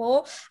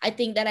people. I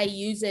think that I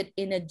use it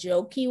in a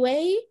jokey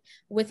way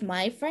with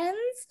my friends.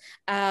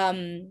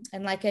 And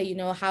like,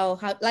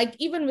 how, like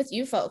even with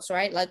you folks,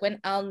 right? Like when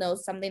I'll know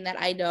something that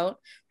I don't,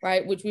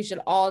 right? Which we should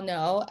all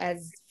know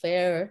as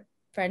fair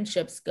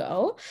friendships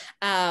go,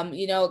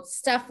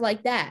 stuff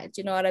like that.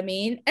 You know what I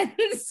mean? And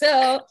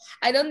so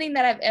I don't think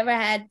that I've ever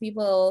had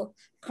people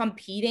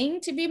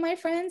competing to be my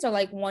friends or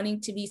like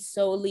wanting to be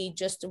solely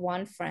just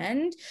one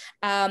friend.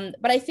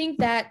 But I think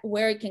that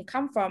where it can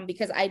come from,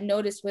 because I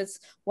noticed with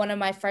one of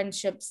my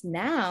friendships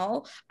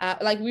now,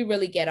 like we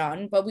really get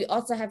on, but we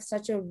also have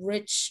such a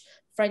rich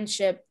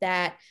friendship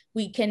that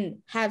we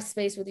can have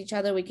space with each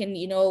other. We can,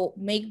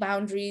 make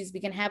boundaries. We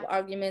can have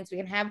arguments. We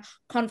can have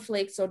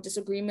conflicts or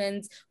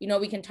disagreements.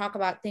 We can talk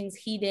about things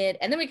heated,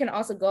 and then we can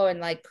also go and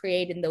like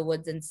create in the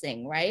woods and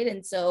sing, right?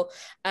 And so,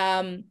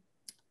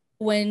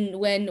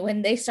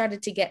 when they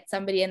started to get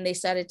somebody and they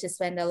started to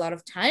spend a lot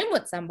of time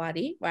with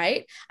somebody,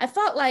 right? I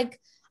felt like,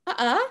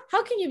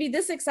 how can you be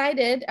this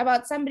excited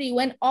about somebody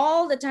when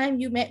all the time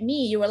you met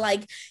me, you were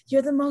like,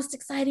 you're the most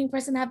exciting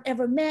person I've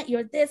ever met.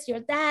 You're this, you're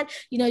that,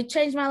 it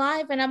changed my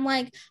life. And I'm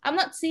like, I'm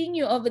not seeing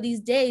you over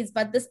these days,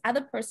 but this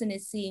other person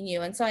is seeing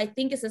you. And so I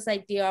think it's this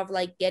idea of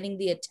like getting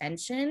the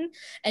attention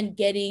and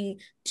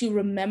getting to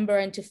remember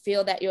and to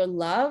feel that you're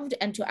loved,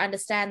 and to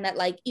understand that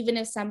like even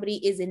if somebody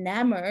is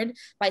enamored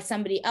by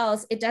somebody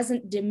else, it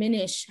doesn't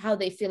diminish how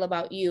they feel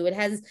about you.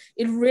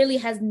 It really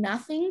has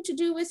nothing to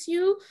do with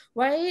you,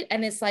 right?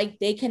 And it's like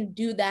they can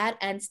do that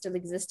and still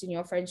exist in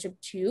your friendship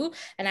too.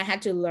 And I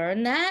had to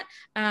learn that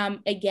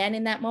again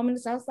in that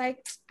moment. So I was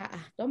like,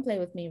 don't play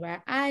with me,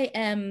 right? I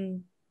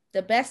am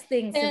the best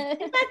thing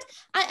in fact,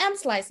 I am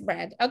sliced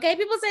bread. Okay,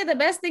 people say the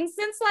best thing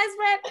since sliced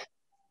bread.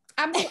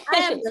 I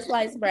am the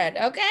sliced bread.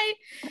 Okay,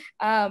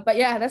 but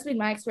yeah, that's been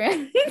my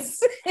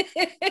experience.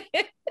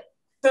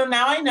 So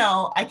now I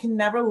know I can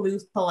never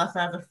lose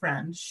Palesa as a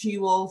friend. She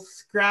will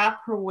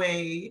scrap her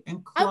way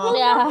and I claw.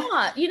 will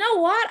not. You know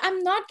what?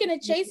 I'm not gonna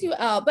chase you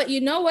out. But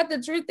you know what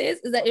the truth is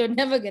that you're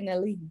never gonna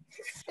leave.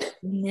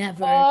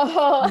 Never.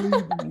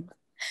 Oh.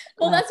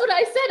 Well, that's what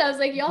I said. I was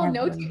like, y'all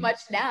know too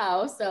much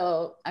now,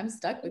 so I'm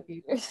stuck with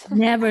you.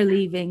 Never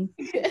leaving.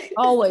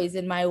 Always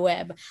in my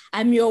web.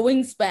 I'm your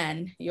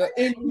wingspan. You're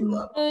in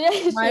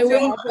my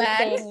wingspan.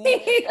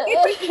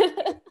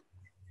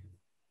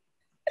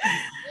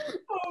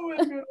 Oh my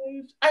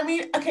gosh. I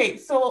mean, okay,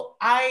 so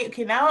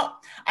now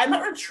I'm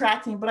not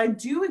retracting, but I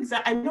do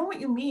I know what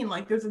you mean.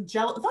 Like there's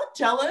not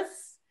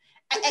jealous.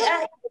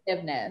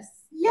 Forgiveness.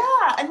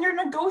 Yeah, and you're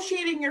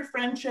negotiating your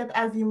friendship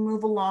as you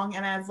move along,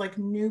 and as like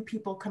new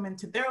people come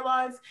into their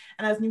lives,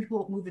 and as new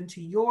people move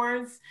into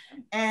yours.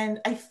 And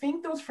I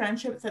think those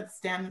friendships that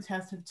stand the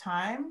test of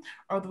time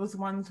are those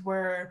ones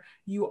where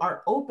you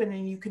are open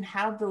and you can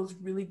have those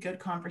really good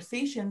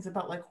conversations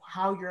about like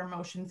how your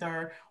emotions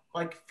are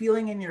like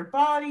feeling in your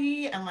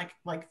body, and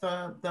like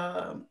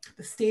the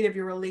state of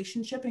your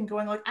relationship, and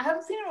going like, I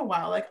haven't seen you in a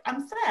while, like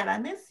I'm sad, I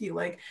miss you,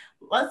 like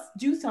let's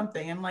do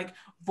something, and like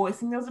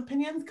voicing those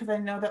opinions. Because I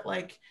know that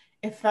like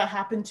if that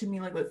happened to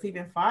me, like let's say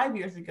even 5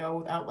 years ago,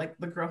 without like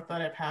the growth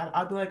that I've had,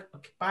 I'd be like,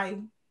 okay, bye,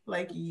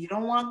 like you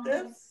don't want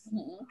this,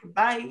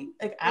 bye,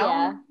 like I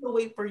don't need to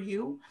wait for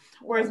you.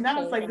 Whereas now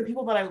it's like the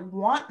people that I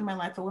want in my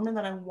life, the women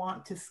that I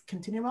want to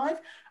continue my life,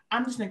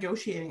 I'm just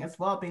negotiating as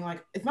well, being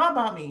like, it's not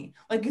about me.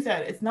 Like you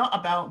said, it's not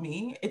about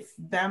me. It's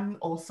them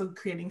also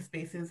creating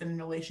spaces and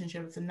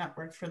relationships and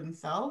networks for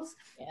themselves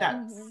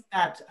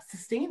that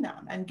sustain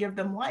them and give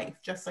them life,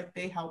 just like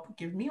they help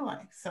give me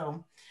life.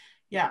 So,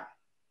 yeah.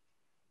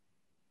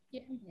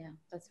 Yeah,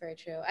 that's very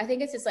true. I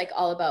think it's just like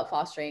all about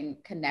fostering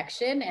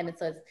connection, and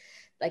it's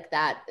like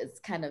that is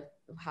kind of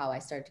how I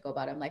started to go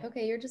about it. I'm like,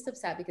 okay, you're just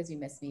upset because you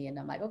miss me, and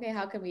I'm like, okay,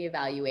 how can we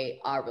evaluate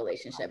our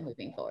relationship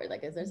moving forward?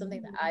 Like, is there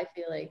something that I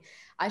feel like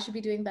I should be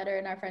doing better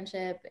in our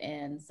friendship?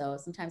 And so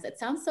sometimes it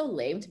sounds so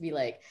lame to be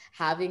like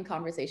having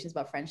conversations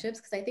about friendships,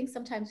 because I think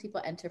sometimes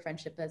people enter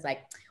friendship as like,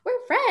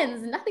 we're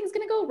friends, nothing's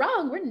gonna go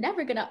wrong, we're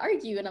never gonna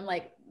argue. And I'm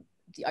like,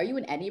 are you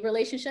in any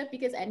relationship?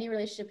 Because any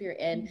relationship you're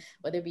in,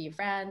 whether it be your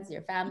friends,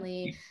 your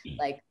family,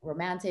 like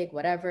romantic,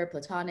 whatever,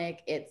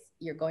 platonic,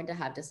 you're going to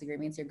have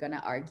disagreements, you're going to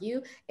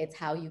argue. It's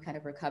how you kind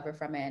of recover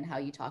from it and how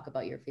you talk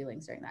about your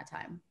feelings during that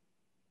time.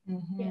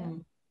 Yeah,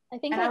 I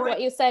think like what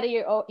you said,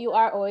 you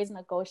are always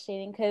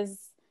negotiating, because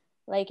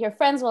like your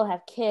friends will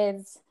have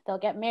kids, they'll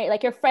get married,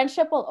 like your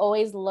friendship will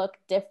always look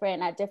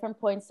different at different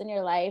points in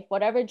your life,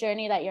 whatever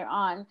journey that you're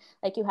on.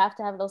 Like you have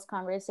to have those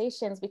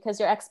conversations, because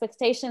your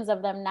expectations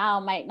of them now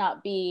might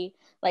not be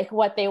like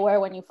what they were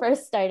when you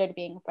first started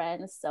being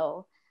friends.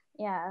 So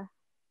yeah.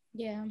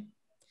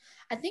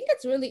 I think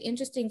it's really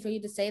interesting for you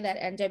to say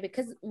that, NJ,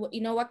 because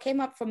you know what came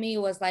up for me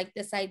was like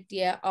this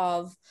idea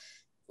of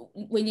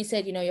when you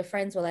said, you know, your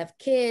friends will have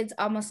kids,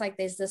 almost like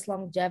there's this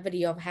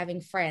longevity of having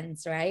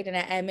friends, right? And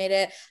I made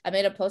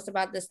a post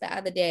about this the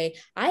other day.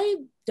 I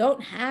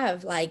don't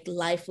have like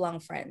lifelong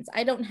friends.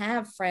 I don't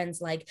have friends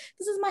like,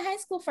 this is my high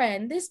school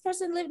friend, this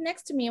person lived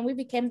next to me and we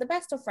became the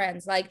best of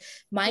friends. Like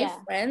my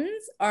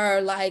friends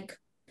are like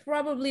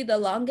probably the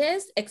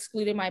longest,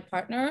 excluding my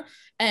partner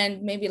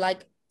and maybe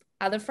like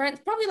other friends,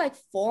 probably like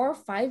 4 or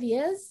 5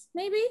 years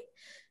maybe.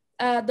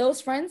 Those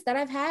friends that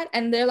I've had,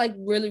 and they're like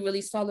really, really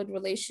solid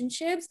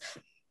relationships.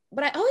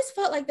 But I always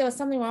felt like there was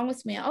something wrong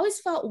with me. I always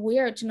felt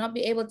weird to not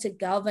be able to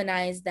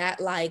galvanize that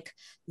like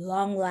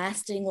long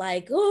lasting,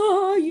 like,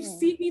 oh, you've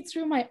seen me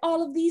through my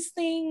all of these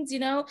things, you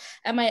know.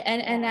 And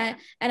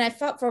I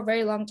felt for a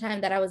very long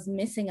time that I was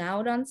missing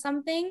out on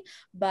something,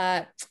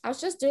 but I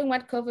was just doing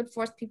what COVID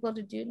forced people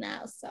to do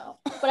now. So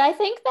but I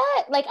think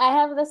that like I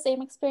have the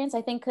same experience.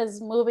 I think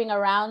because moving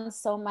around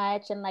so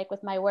much and like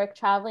with my work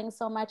traveling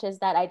so much, is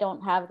that I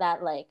don't have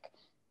that like,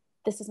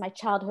 this is my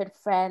childhood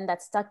friend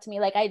that stuck to me.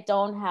 Like I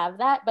don't have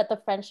that, but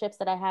the friendships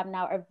that I have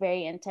now are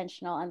very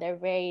intentional and they're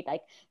very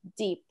like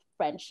deep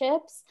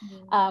friendships.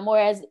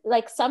 Whereas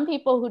like some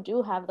people who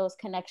do have those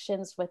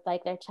connections with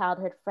like their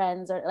childhood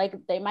friends, or like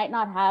they might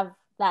not have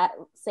that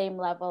same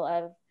level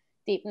of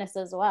deepness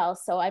as well.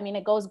 So I mean,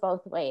 it goes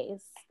both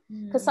ways,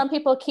 because some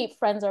people keep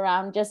friends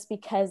around just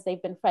because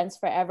they've been friends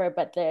forever,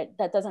 but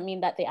that doesn't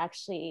mean that they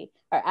actually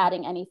are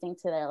adding anything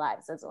to their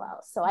lives as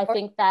well. So I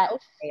think that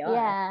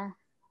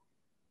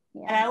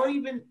And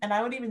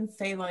I would even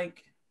say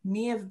like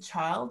me as a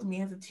child,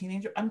 me as a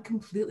teenager, I'm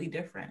completely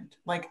different.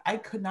 Like I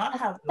could not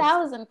have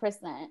those.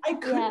 1,000%. I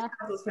couldn't have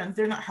those friends.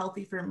 They're not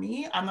healthy for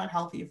me. I'm not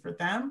healthy for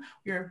them.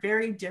 We are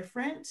very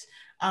different.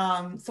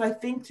 So I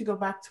think, to go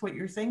back to what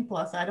you're saying,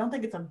 Palesa, I don't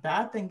think it's a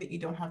bad thing that you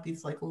don't have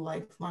these like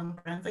lifelong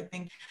friends. I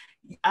think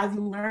as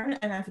you learn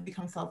and as you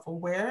become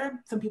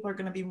self-aware, some people are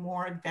going to be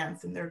more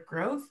advanced in their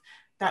growth.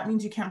 That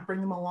means you can't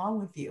bring them along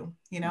with you.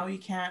 You know, you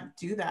can't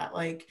do that.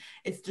 Like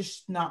it's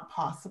just not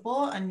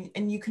possible.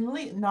 And you can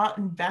really not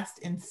invest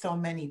in so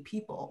many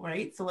people,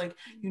 right? So like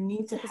you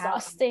need to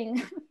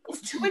exhausting.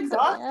 It's too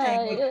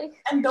exhausting. Yeah,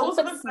 and those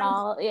are the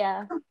small, friends,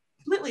 yeah.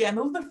 completely. And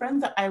those are the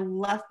friends that I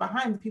left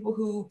behind, the people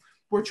who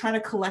were trying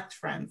to collect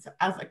friends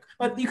as like,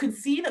 but you could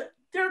see that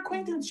they're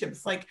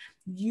acquaintanceships. Like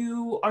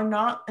you are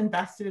not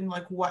invested in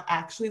like what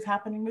actually is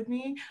happening with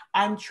me.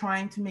 I'm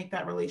trying to make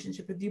that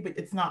relationship with you, but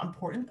it's not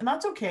important. And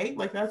that's okay.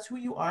 Like that's who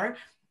you are.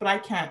 But I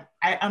can't,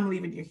 I'm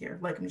leaving you here.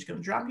 Like I'm just gonna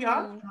drop you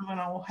off. I'm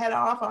gonna head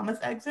off on this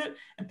exit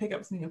and pick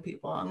up some new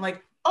people. And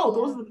like, oh,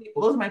 those are the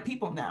people, those are my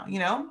people now, you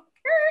know?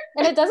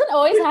 And it doesn't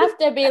always have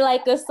to be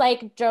like this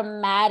like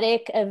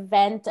dramatic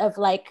event of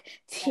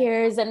like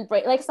tears and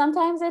break. Like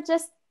sometimes it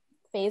just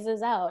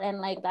phases out and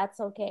like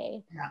that's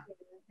okay. Yeah.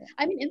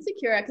 I mean,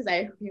 Insecure, because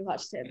I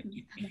rewatched it,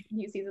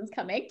 new season's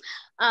coming.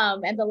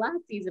 And the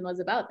last season was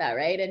about that,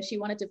 right? And she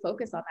wanted to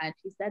focus on that.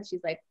 She said, she's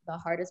like, the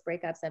hardest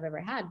breakups I've ever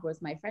had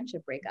was my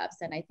friendship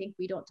breakups. And I think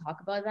we don't talk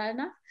about that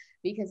enough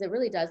because it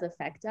really does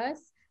affect us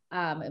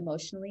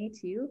emotionally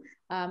too.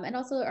 And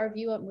also our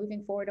view of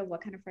moving forward of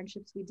what kind of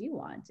friendships we do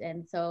want.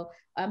 And so,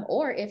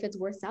 or if it's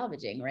worth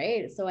salvaging,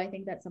 right? So I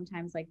think that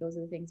sometimes like those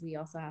are the things we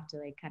also have to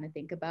like kind of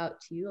think about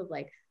too, of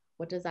like,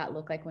 what does that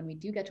look like when we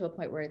do get to a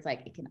point where it's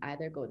like, it can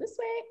either go this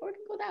way or it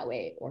can go that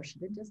way, or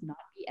should it just not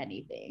be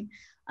anything?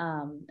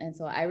 And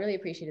so I really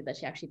appreciated that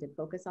she actually did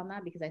focus on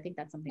that because I think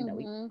that's something that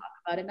we don't talk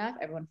about enough.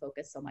 Everyone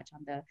focused so much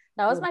on that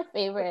was my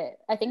favorite.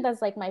 I think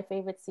that's like my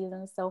favorite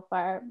season so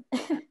far.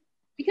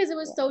 Because it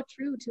was so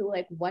true to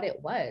like what it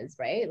was,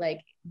 right? Like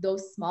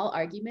those small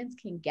arguments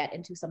can get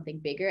into something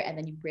bigger, and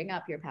then you bring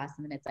up your past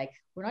and then it's like,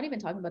 we're not even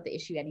talking about the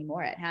issue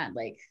anymore at hand.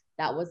 Like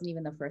that wasn't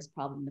even the first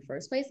problem in the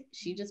first place.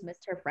 She just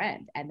missed her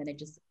friend, and then it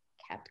just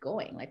kept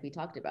going like we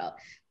talked about.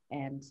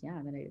 And yeah,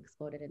 and then it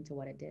exploded into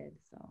what it did.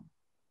 So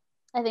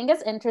I think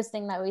it's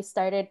interesting that we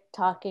started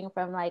talking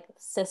from like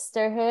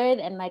sisterhood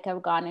and like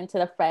have gone into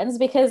the friends,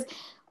 because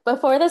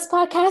before this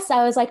podcast,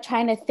 I was like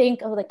trying to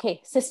think of like,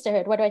 okay,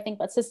 sisterhood, what do I think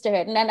about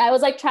sisterhood? And then I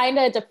was like trying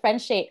to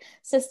differentiate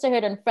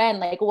sisterhood and friend.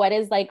 Like, what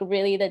is like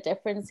really the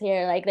difference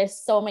here? Like, there's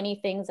so many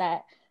things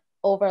that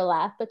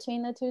overlap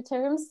between the two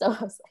terms. So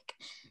I was like,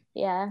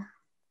 yeah.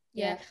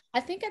 I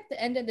think at the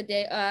end of the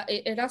day,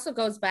 it also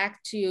goes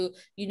back to,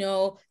 you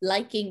know,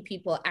 liking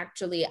people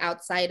actually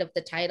outside of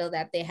the title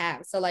that they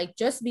have. So like,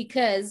 just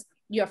because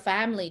your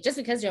family, just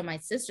because you're my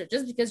sister,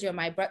 just because you're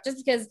my brother, just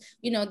because,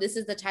 you know, this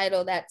is the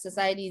title that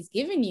society is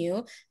giving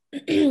you,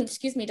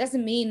 excuse me,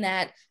 doesn't mean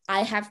that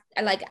I have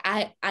like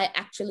I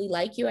actually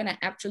like you and I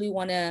actually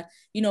want to,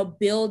 you know,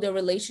 build a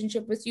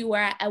relationship with you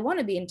where I want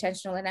to be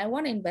intentional and I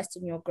want to invest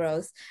in your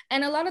growth.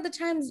 And a lot of the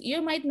times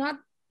you might not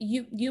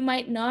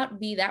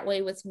be that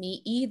way with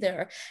me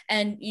either.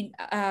 And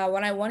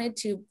what I wanted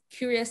to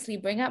curiously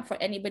bring up for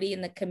anybody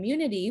in the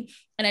community,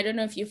 and I don't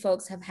know if you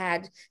folks have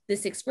had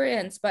this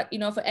experience, but you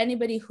know, for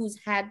anybody who's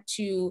had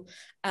to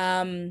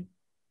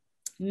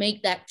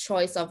make that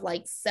choice of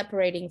like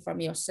separating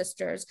from your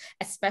sisters,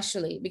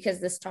 especially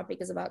because this topic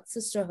is about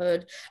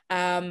sisterhood,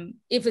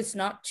 if it's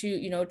not too,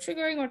 you know,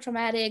 triggering or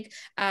traumatic,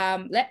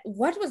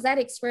 what was that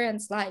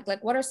experience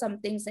like what are some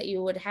things that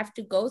you would have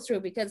to go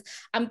through? Because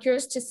I'm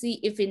curious to see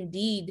if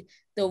indeed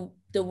the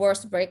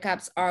worst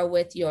breakups are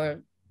with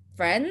your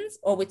friends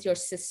or with your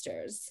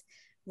sisters,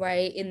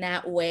 right? In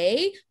that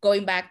way,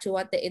 going back to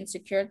what the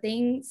insecure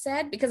thing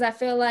said, because I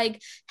feel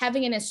like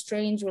having an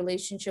estranged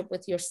relationship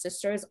with your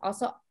sister is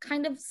also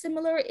kind of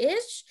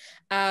similar-ish.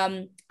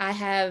 I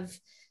have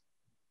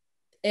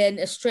an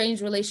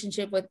estranged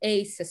relationship with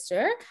a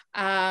sister,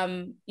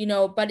 you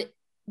know, but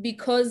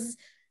because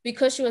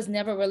she was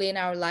never really in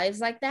our lives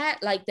like that,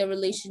 like the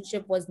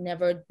relationship was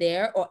never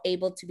there or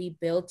able to be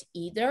built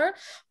either.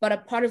 But a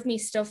part of me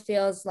still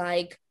feels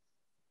like,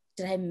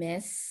 did I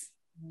miss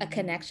a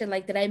connection?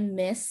 Like, did I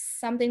miss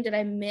something? Did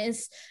I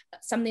miss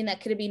something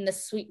that could have been the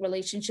sweet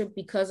relationship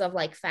because of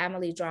like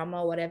family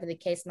drama or whatever the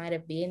case might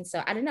have been?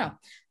 So I don't know.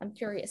 I'm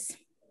curious.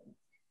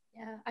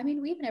 Yeah, I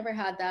mean, we've never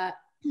had that,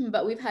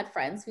 but we've had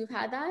friends who've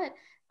had that.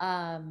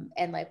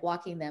 And like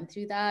walking them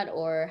through that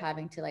or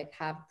having to like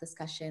have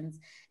discussions.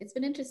 It's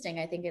been interesting.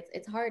 I think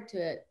it's hard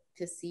to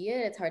see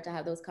it. It's hard to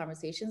have those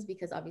conversations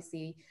because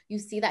obviously you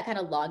see that kind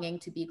of longing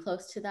to be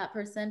close to that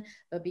person,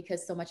 but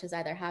because so much has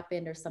either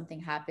happened or something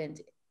happened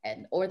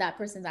and or that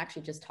person's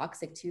actually just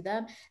toxic to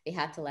them, they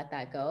had to let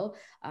that go.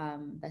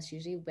 That's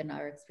usually been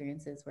our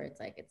experiences where it's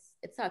like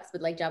it sucks,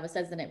 but like Njavwa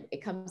says, then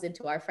it comes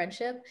into our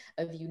friendship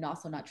of you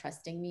also not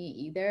trusting me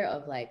either,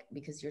 of like,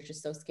 because you're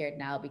just so scared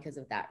now because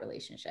of that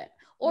relationship,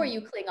 or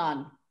you cling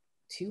on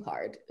too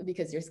hard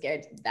because you're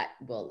scared that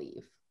will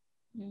leave.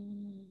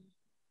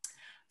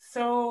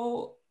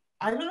 So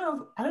I don't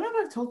know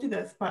if I've told you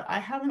this, but I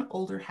have an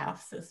older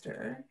half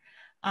sister.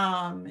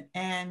 And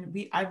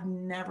I've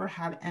never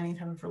had any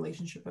type of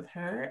relationship with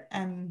her.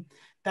 And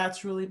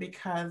that's really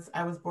because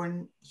I was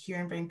born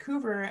here in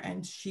Vancouver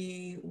and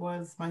she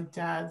was my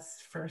dad's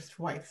first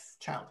wife's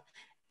child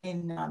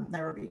in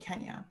Nairobi,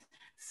 Kenya.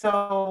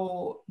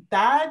 So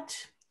that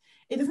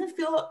it doesn't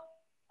feel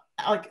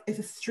like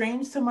it's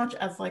strange so much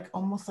as like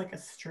almost like a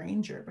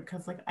stranger,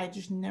 because like I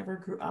just never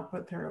grew up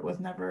with her. It was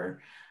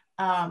never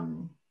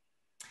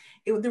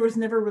there was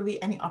never really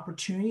any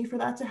opportunity for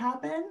that to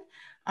happen.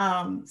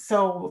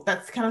 So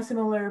that's kind of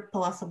similar,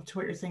 Palesa, to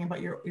what you're saying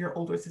about your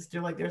older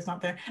sister. Like there's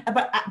not there,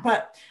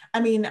 but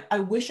I mean, I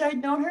wish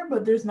I'd known her,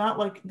 but there's not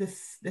like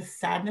this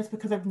sadness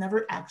because I've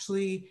never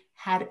actually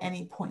had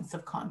any points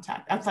of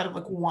contact outside of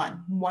like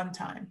one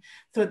time.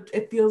 So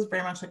it feels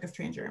very much like a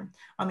stranger.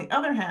 On the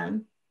other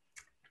hand,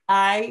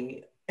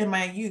 I in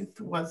my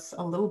youth was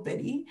a little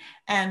bitty,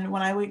 and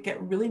when I would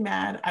get really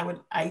mad, I would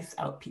ice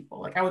out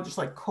people. Like I would just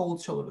like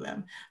cold shoulder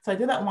them. So I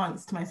did that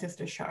once to my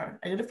sister Shar.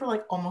 I did it for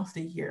like almost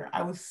a year.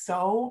 I was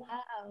so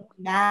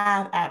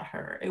mad at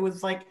her. It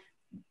was like,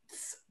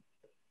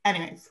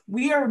 anyways,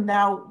 we are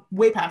now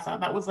way past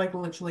that. That was like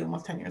literally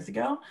almost 10 years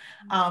ago.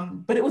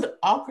 But it was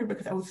awkward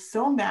because I was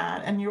so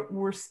mad, and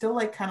we're still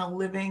like kind of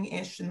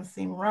living-ish in the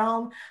same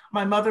realm.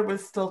 My mother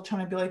was still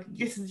trying to be like,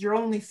 this is your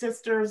only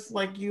sisters,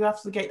 like you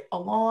have to get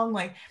along.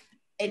 Like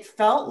it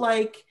felt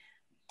like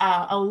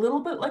a little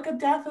bit like a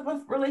death of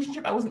a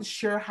relationship. I wasn't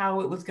sure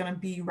how it was going to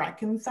be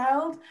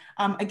reconciled.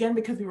 Again,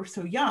 because we were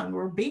so young, we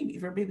were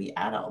babies, we're baby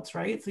adults,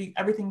 right? So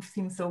everything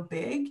seemed so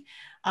big.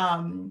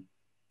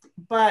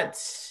 But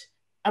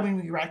I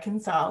mean, we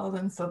reconciled,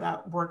 and so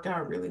that worked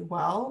out really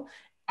well.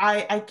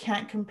 I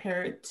can't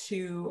compare it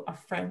to a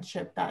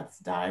friendship that's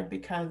died,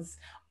 because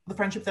the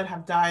friendships that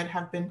have died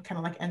have been kind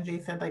of like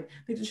NJ said, like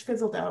they just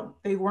fizzled out.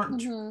 They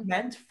weren't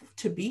meant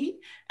to be.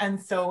 And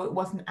so it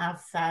wasn't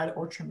as sad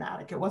or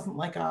traumatic. It wasn't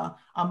like a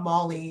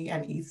Molly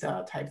and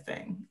Issa type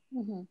thing.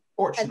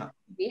 Fortunately.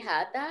 We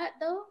had that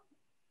though.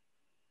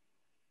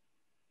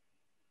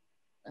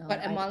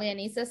 But a Molly and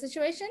Issa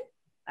situation?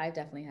 I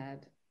definitely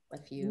had a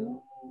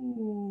few.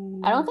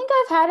 I don't think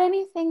I've had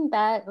anything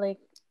that like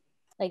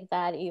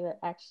that either,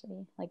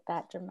 actually, like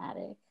that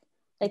dramatic.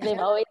 Like they've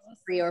always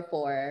 3 or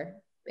 4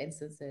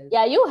 instances.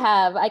 Yeah, you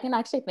have. I can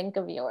actually think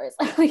of yours.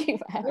 Really?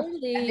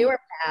 They were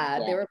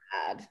bad. Yeah. They were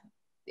bad.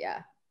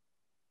 Yeah.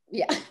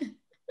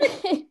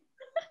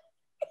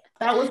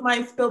 That was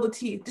my spill the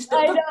tea. Just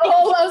I know.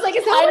 I was like,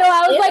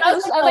 charades. I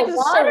was like,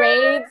 what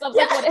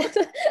is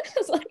it?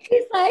 It's like,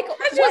 he's like,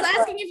 she was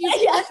asking if you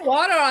splashed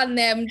water on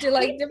them to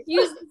like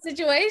diffuse the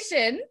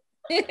situation.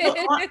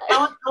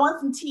 I want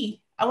some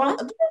tea. I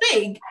want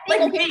big,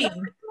 like big.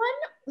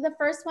 The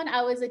first one,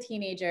 I was a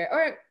teenager,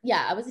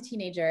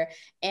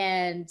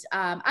 and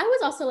I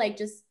was also like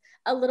just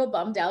a little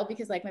bummed out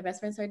because like my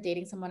best friend started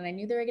dating someone and I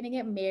knew they were gonna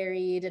get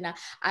married, and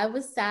I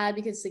was sad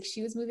because like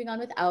she was moving on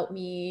without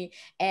me,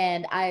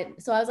 and I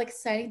was like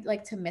starting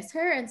like to miss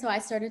her, and so I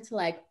started to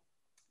like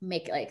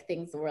make like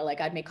things where like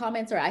I'd make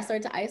comments, or I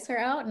started to ice her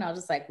out, and I was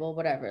just like, well,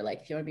 whatever,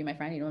 like if you want to be my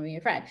friend, you don't want to be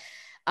my friend.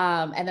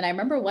 And then I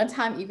remember one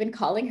time even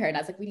calling her and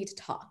I was like, we need to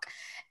talk.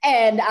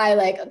 And I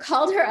like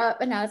called her up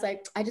and I was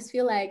like, I just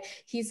feel like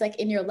he's like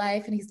in your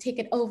life and he's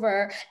taken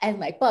over and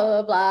like blah,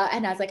 blah, blah.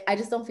 And I was like, I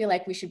just don't feel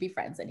like we should be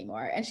friends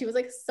anymore. And she was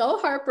like so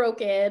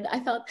heartbroken.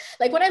 I felt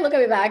like when I look at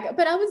it back,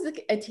 but I was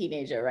like a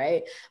teenager,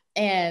 right?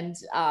 And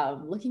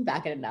looking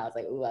back at it now, I was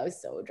like, ooh, I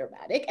was so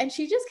dramatic. And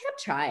she just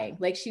kept trying.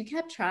 Like she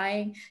kept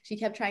trying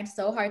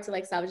so hard to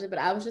like salvage it, but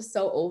I was just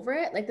so over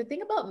it. Like the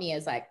thing about me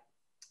is like,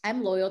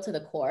 I'm loyal to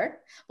the core,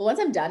 but once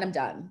I'm done, I'm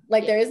done.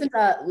 Like there isn't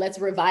a, let's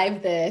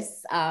revive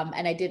this.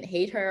 And I didn't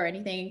hate her or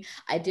anything.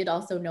 I did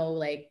also know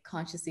like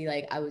consciously,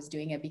 like I was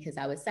doing it because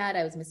I was sad.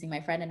 I was missing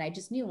my friend. And I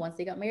just knew once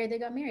they got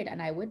married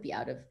and I would be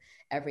out of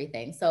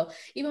everything. So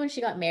even when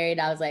she got married,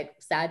 I was like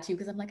sad too.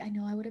 Cause I'm like, I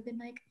know I would have been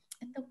like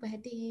at the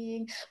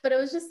wedding, but it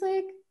was just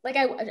like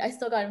I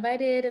still got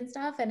invited and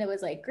stuff. And it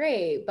was like,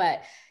 great.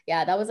 But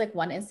yeah, that was like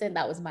one instant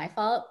that was my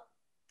fault.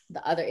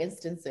 The other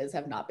instances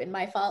have not been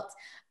my fault.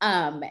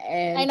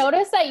 And I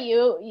noticed that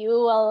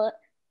you'll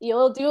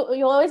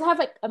always have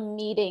like a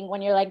meeting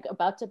when you're like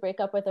about to break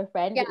up with a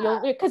friend,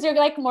 because you're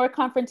like more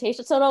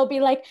confrontational. So it'll be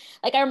like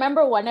I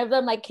remember one of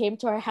them like came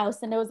to our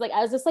house and it was like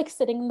I was just like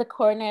sitting in the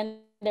corner and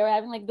they were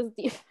having like this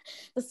deep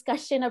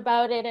discussion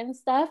about it and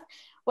stuff.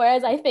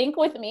 Whereas I think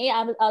with me,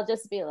 I'll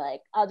just be like,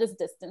 I'll just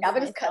distance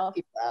myself. Just cut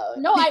people out.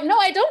 No,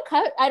 I don't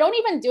cut. I don't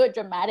even do it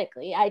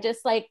dramatically. I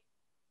just like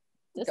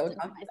distance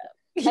myself.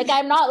 Like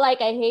I'm not like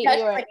I hate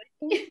you or I'm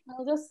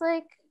just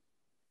like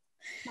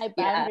my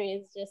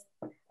boundaries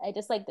I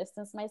just like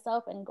distance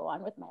myself and go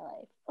on with my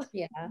life.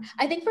 Yeah.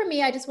 I think for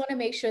me, I just want to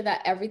make sure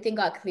that everything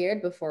got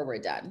cleared before we're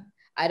done.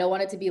 I don't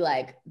want it to be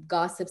like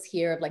gossips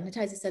here of like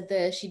Nataizya said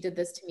this, she did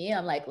this to me.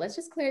 I'm like, let's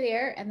just clear the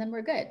air and then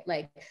we're good.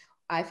 Like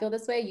I feel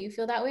this way, you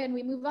feel that way, and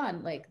we move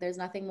on. Like there's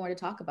nothing more to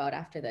talk about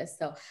after this.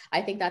 So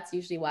I think that's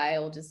usually why I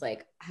will just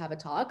like have a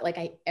talk.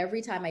 Like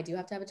every time I do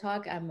have to have a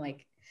talk, I'm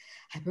like,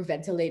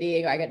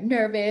 hyperventilating, or I get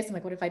nervous. I'm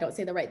like, what if I don't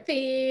say the right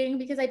thing?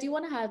 Because I do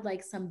want to have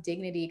like some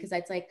dignity, because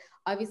it's like,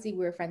 obviously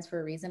we're friends for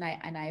a reason.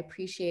 I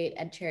appreciate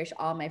and cherish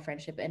all my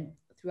friendship and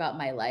throughout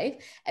my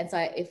life. And so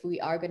if we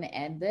are going to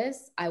end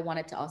this, I want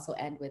it to also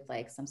end with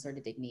like some sort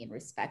of dignity and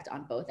respect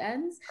on both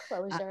ends.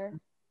 Closure.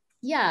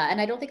 Yeah. And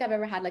I don't think I've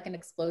ever had like an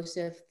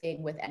explosive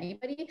thing with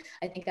anybody.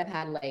 I think I've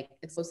had like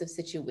explosive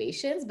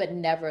situations, but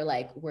never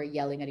like we're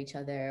yelling at each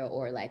other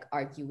or like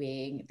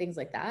arguing, things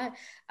like that.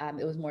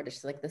 It was more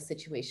just like the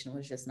situation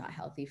was just not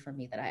healthy for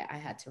me, that I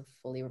had to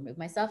fully remove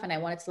myself. And I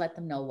wanted to let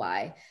them know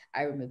why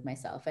I removed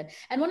myself.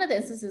 And one of the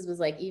instances was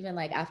like, even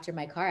like after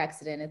my car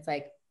accident, it's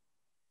like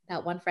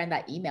that one friend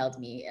that emailed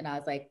me, and I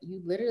was like,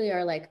 you literally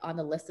are like on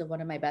the list of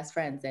one of my best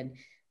friends. And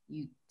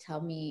you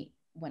tell me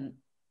when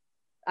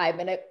I'm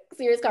in a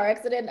serious car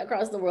accident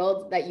across the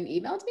world that you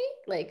emailed me?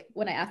 Like,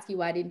 when I ask you,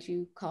 why didn't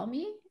you call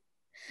me?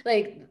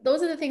 Like,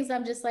 those are the things that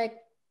I'm just like,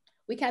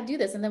 we can't do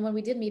this. And then when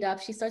we did meet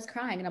up, she starts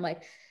crying, and I'm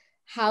like,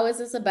 how is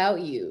this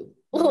about you?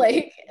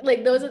 like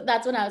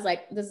that's when I was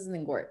like, this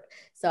isn't work.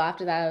 So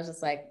after that, I was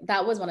just like,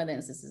 that was one of the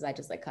instances I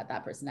just like cut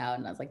that person out,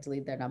 and I was like,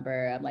 delete their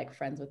number. I'm like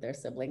friends with their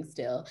siblings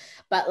still.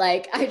 But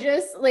like, I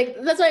just like,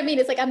 that's what I mean.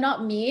 It's like, I'm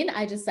not mean.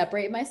 I just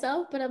separate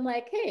myself, but I'm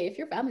like, hey, if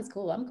your family's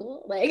cool, I'm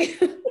cool.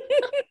 Like,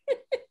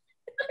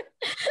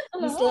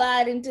 You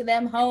slide into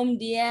them home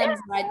DMs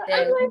right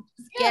there. Like,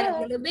 Just get a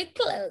little bit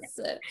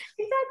closer.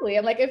 Exactly.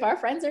 I'm like, if our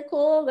friends are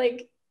cool,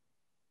 like,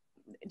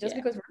 just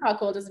because we're not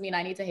cool doesn't mean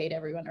I need to hate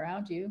everyone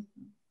around you.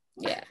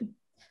 Yeah.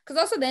 Because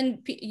also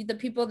then the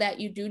people that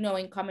you do know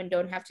in common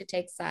don't have to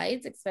take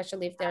sides,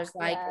 especially if there's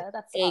like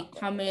a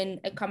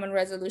common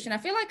resolution. I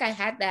feel like I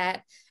had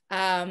that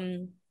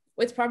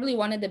with probably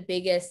one of the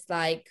biggest,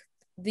 like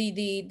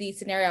the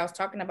scenario I was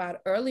talking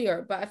about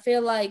earlier, but I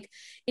feel like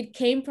it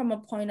came from a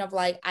point of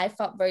like, I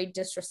felt very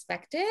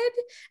disrespected,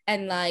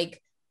 and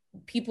like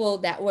people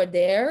that were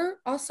there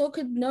also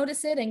could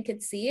notice it and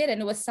could see it,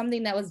 and it was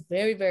something that was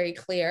very, very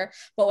clear.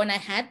 But when I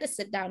had to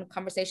sit down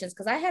conversations,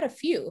 because I had a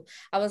few,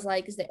 I was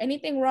like, is there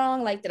anything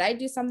wrong? Like, did I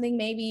do something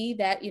maybe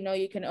that, you know,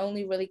 you can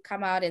only really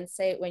come out and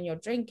say it when you're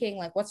drinking,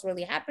 like what's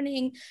really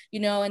happening, you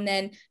know? And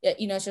then,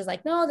 you know, she was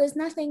like, no, there's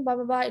nothing, blah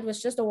blah blah. It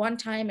was just a one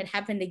time. It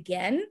happened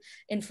again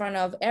in front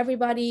of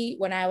everybody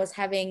when I was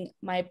having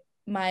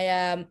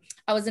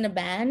I was in a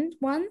band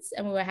once,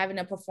 and we were having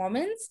a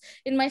performance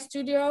in my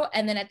studio,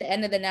 and then at the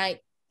end of the night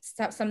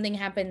something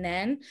happened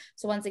then.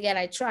 So once again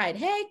I tried,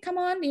 hey, come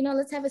on, you know,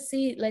 let's have a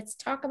seat, let's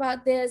talk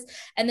about this.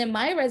 And then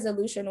my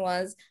resolution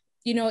was,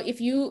 you know,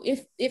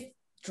 if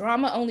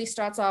drama only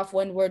starts off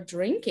when we're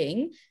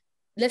drinking,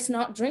 let's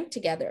not drink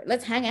together,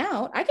 let's hang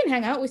out. I can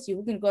hang out with you,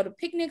 we can go to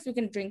picnics, we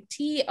can drink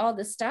tea, all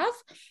this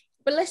stuff,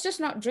 but let's just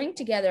not drink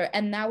together.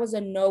 And that was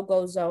a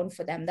no-go zone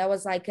for them. That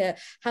was like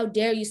how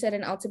dare you set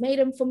an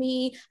ultimatum for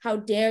me? How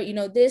dare, you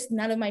know, this,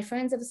 none of my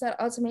friends have set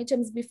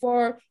ultimatums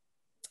before.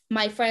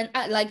 My friend,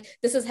 like,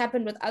 this has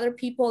happened with other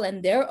people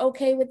and they're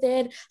okay with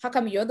it. How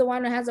come you're the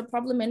one who has a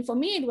problem? And for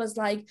me, it was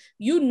like,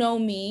 you know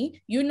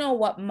me, you know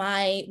what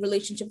my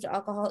relationship to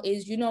alcohol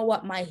is, you know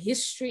what my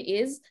history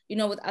is, you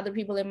know, with other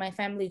people in my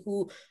family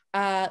who,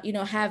 you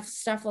know, have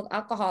stuff with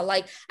alcohol.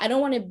 Like, I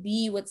don't want to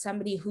be with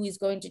somebody who is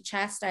going to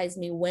chastise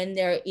me when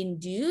they're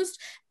induced.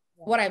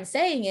 What I'm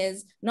saying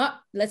is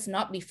not, let's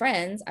not be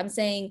friends. I'm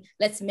saying,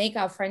 let's make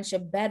our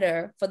friendship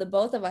better for the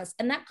both of us.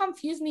 And that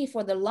confused me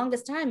for the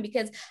longest time,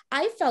 because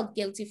I felt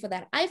guilty for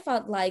that. I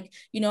felt like,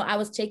 you know, I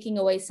was taking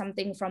away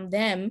something from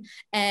them,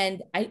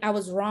 and I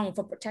was wrong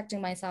for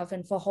protecting myself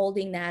and for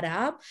holding that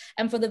up.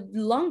 And for the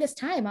longest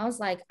time, I was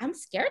like, I'm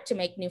scared to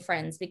make new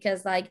friends,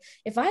 because like,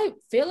 if I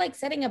feel like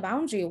setting a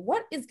boundary,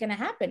 what is going to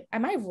happen?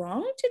 Am I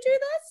wrong to do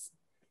this?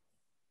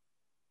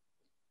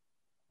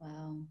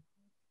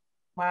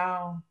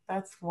 Wow,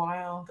 that's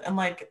wild. And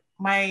like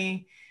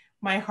my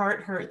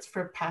heart hurts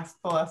for past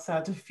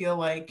Palesa to feel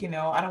like, you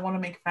know, I don't want to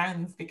make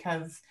friends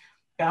because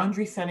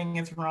boundary setting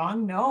is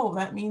wrong. No,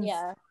 that means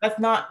that's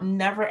not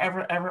never,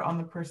 ever, ever on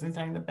the person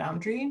setting the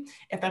boundary.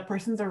 If that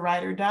person's a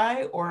ride or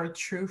die or a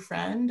true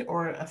friend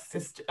or a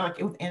sister, like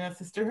within a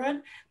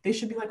sisterhood, they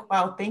should be like,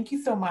 wow, thank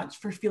you so much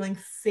for feeling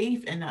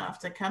safe enough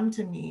to come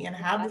to me and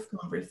have this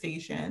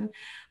conversation.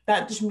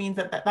 That just means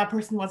that that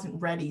person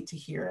wasn't ready to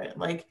hear it.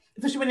 Like,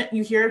 especially when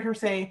you hear her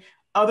say,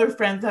 other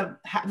friends have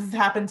this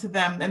happened to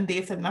them and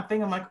they said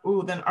nothing. I'm like,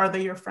 oh, then are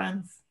they your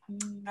friends?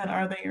 Then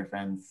are they your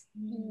friends?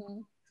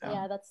 So.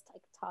 Yeah, that's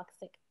like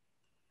toxic.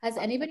 Has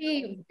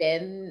anybody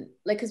been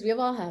like, because we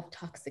all have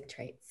toxic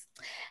traits.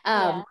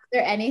 Is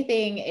there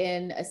anything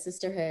in a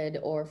sisterhood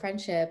or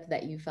friendship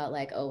that you felt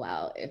like, oh,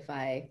 wow, if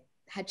I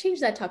had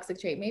changed that toxic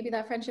trait, maybe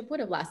that friendship would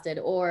have lasted,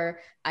 or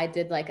I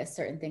did like a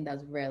certain thing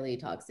that's really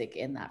toxic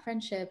in that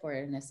friendship or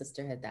in a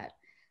sisterhood that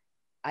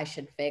I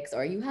should fix,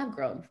 or you have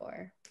grown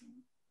for?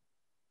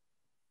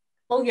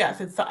 Oh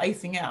yes, it's the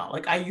icing out.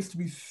 Like, I used to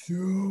be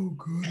so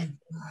good at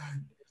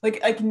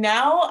that. Like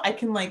now I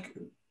can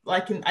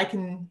I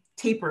can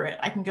taper it.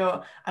 I can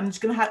go, I'm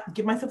just gonna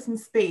give myself some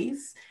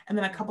space, and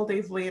then a couple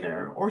days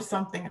later or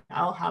something,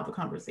 I'll have the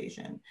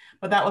conversation.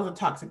 But that was a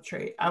toxic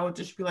trait. I would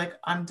just be like,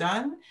 I'm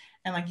done.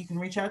 and like you can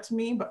reach out to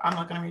me, but I'm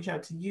not gonna reach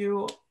out to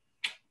you.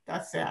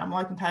 That's it. I'm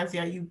like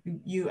Nataizya,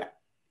 you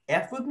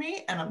F with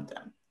me and I'm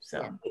done.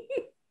 So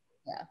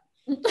Yeah.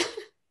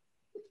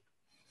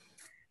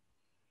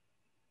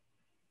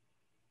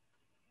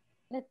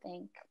 I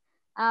think.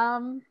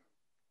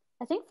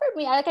 I think for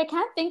me, I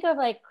can't think of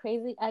like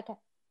crazy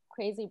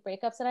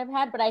breakups that I've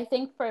had, but I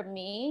think for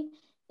me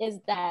is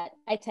that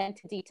I tend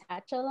to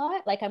detach a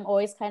lot. Like I'm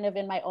always kind of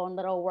in my own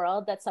little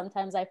world that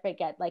sometimes I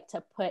forget like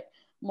to put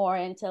more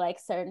into like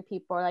certain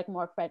people or like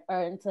more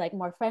into like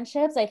more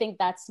friendships. I think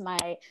that's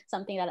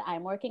something that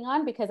I'm working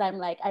on, because I'm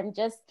like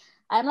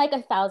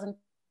 1,000%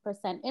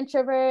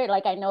 introvert.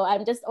 Like I know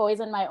I'm just always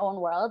in my own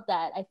world,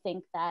 that I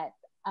think that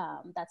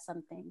that's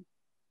something.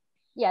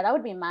 Yeah, that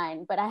would be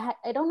mine. But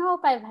I don't know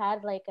if I've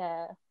had like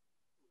a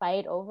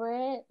fight over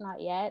it,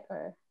 not yet,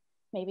 or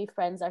maybe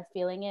friends are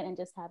feeling it and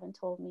just haven't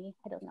told me.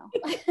 I don't know.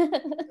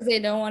 They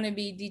don't want to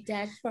be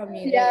detached from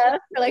you. Yeah,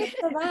 like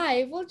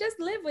survive. We'll just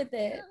live with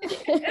it.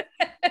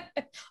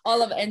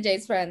 All of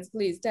NJ's friends,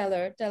 please tell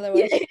her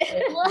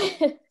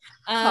what.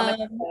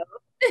 Comment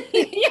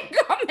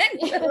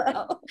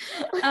below.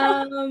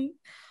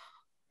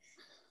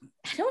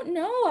 I don't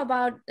know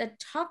about the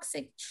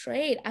toxic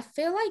trait. I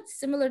feel like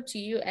similar to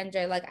you,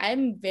 NJ, like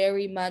I'm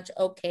very much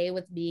okay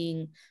with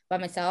being by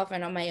myself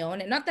and on my own.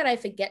 And not that I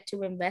forget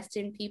to invest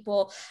in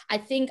people. I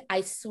think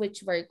I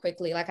switch very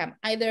quickly. Like I'm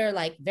either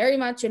like very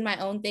much in my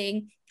own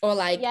thing or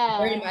like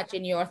very much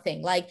in your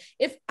thing. Like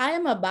if I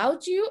am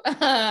about you,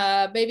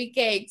 baby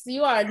cakes,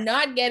 you are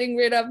not getting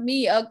rid of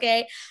me,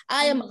 okay?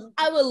 I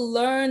will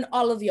learn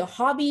all of your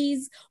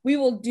hobbies. We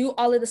will do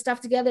all of the stuff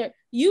together.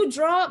 You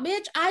draw,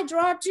 bitch, I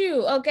draw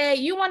too, okay?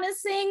 You want to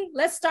sing?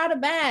 Let's start a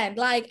band.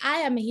 Like I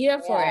am here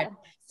for it.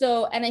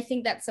 So, and I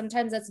think that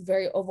sometimes that's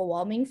very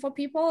overwhelming for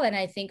people. And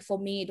I think for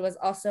me, it was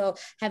also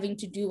having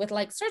to do with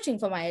like searching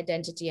for my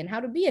identity and how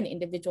to be an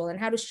individual and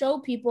how to show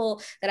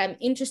people that I'm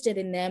interested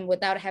in them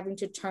without having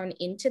to turn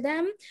into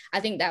them.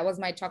 I think that was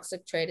my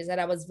toxic trait, is that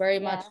I was very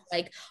much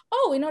like,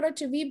 oh, in order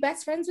to be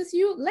best friends with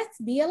you, let's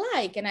be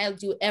alike. And I'll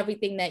do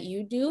everything that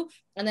you do.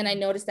 And then I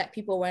noticed that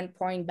people weren't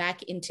pouring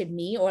back into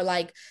me, or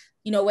like,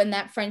 you know, when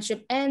that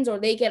friendship ends or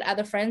they get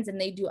other friends and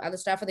they do other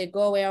stuff or they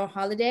go away on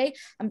holiday,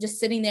 I'm just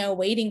sitting there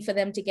waiting for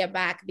them to get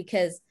back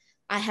because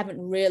I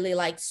haven't really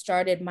like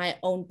started my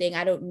own thing.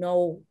 I don't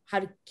know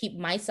how to keep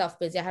myself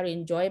busy, how to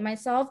enjoy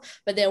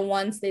myself. But then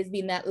once there's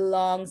been that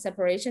long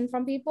separation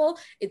from people,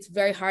 it's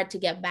very hard to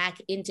get back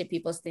into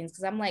people's things,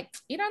 because I'm like,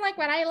 you don't like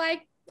what I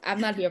like? I'm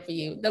not here for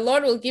you. The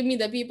Lord will give me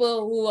the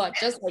people who are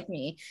just like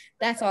me.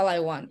 That's all I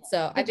want.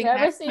 So I think you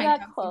ever see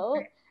that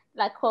quote?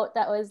 That quote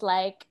that was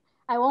like,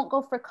 I won't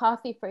go for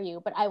coffee for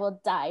you, but I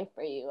will die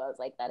for you. I was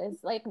like,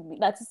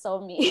 that's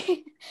so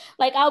me.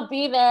 Like I'll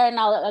be there and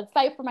I'll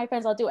fight for my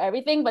friends. I'll do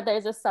everything, but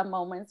there's just some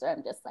moments where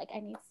I'm just like,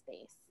 I need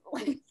space.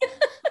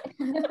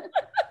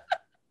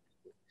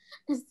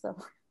 So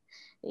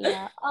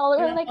yeah, all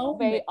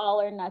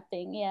or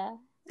nothing. Yeah.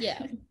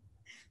 Yeah.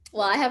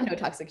 Well, I have no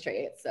toxic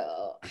traits,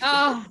 so.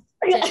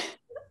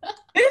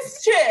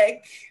 This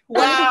chick,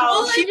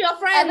 wow, she's your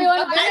friend. Everyone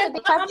wants to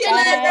become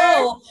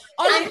friends.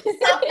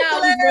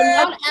 We're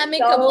not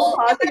amicable. So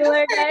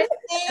popular, guys.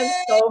 I'm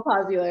so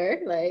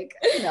popular. Like,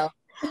 no.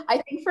 I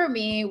think for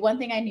me, one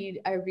thing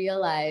I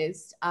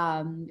realized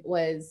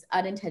was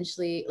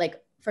unintentionally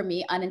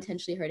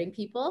hurting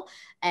people.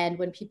 And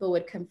when people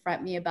would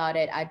confront me about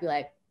it, I'd be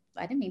like,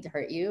 I didn't mean to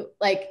hurt you.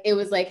 Like, it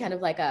was like kind of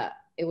like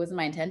it wasn't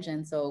my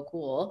intention, so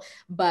cool.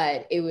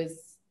 But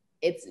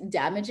it's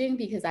damaging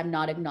because I'm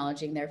not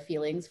acknowledging their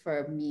feelings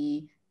for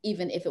me,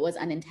 even if it was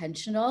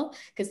unintentional.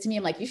 Because to me,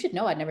 I'm like, you should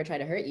know I'd never try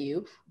to hurt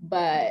you,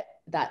 but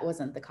that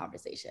wasn't the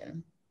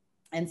conversation.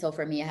 And so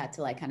for me, I had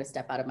to like kind of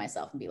step out of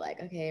myself and be like,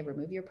 okay,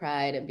 remove your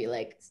pride and be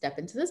like, step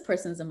into this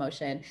person's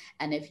emotion.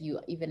 And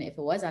even if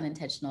it was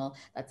unintentional,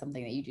 that's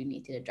something that you do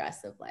need to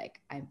address, of like,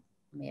 I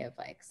may have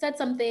like said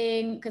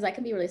something, because I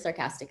can be really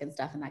sarcastic and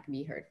stuff, and that can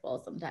be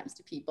hurtful sometimes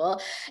to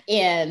people.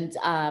 And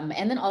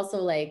then also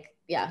like,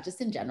 yeah,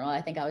 just in general, I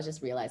think I was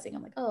just realizing,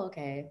 I'm like, oh,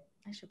 okay,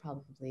 I should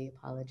probably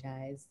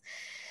apologize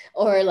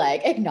or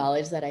like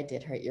acknowledge that I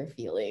did hurt your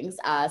feelings.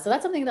 So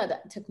that's something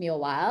that took me a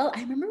while.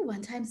 I remember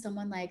one time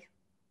someone like,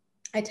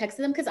 I texted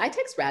them, because I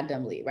text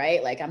randomly,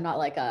 right? Like I'm not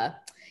like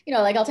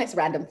like I'll text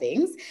random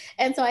things.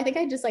 And so I think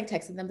I just like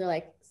texted them. They're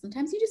like,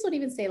 sometimes you just don't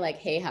even say like,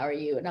 hey, how are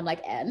you? And I'm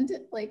like, and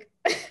I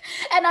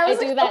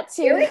do that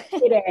too.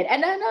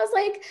 And then I was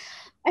like,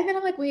 and then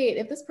I'm like, wait,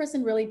 if this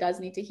person really does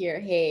need to hear,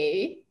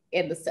 hey,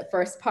 in the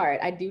first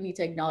part, I do need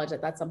to acknowledge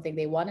that that's something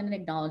they want, an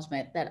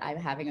acknowledgement that I'm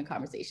having a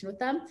conversation with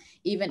them,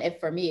 even if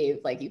for me,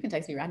 like you can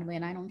text me randomly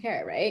and I don't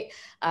care, right?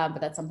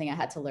 But that's something I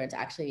had to learn to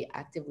actually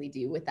actively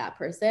do with that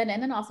person.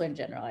 And then also in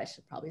general, I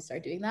should probably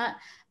start doing that.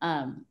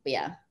 But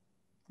yeah,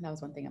 that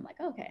was one thing I'm like,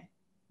 okay,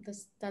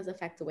 this does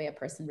affect the way a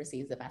person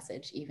receives the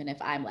message, even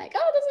if I'm like,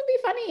 oh, this would be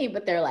funny,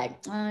 but they're like,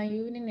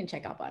 you didn't even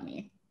check up on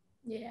me.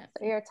 Yeah.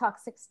 So your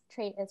toxic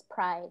trait is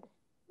pride.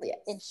 Yes.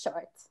 In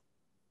short.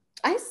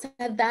 I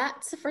said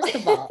that, first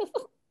of all.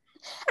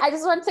 I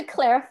just want to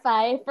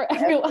clarify for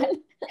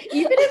everyone.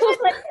 Even if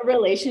it's like a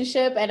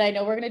relationship, and I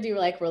know we're gonna do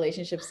like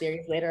relationship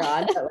series later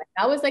on, but like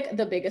that was like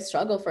the biggest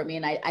struggle for me.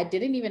 And I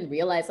didn't even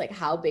realize like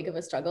how big of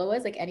a struggle it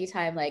was. Like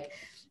anytime like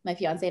my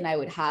fiance and I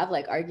would have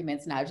like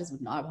arguments and I just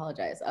would not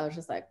apologize. I was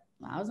just like,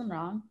 I wasn't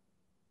wrong.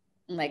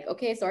 I'm like,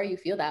 okay, sorry you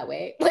feel that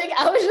way. Like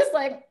I was just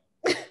like,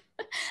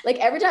 like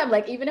every time,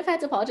 like even if I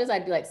had to apologize,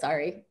 I'd be like,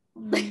 sorry.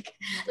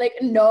 Like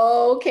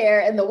no care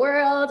in the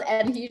world.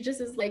 And he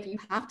just is like, you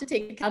have to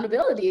take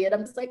accountability. And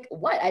I'm just like,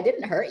 what? I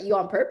didn't hurt you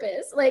on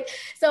purpose. Like,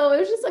 so it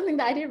was just something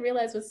that I didn't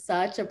realize was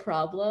such a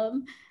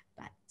problem,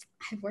 but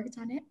I've worked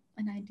on it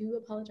and I do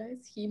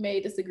apologize. He may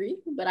disagree,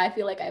 but I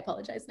feel like I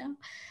apologize now.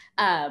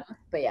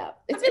 But yeah,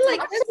 I feel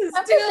like this is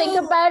come to think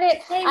about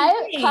it.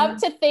 I come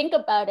to think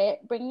about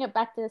it, bringing it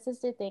back to the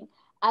sister thing.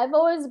 I've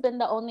always been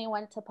the only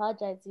one to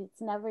apologize.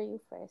 It's never you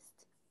first.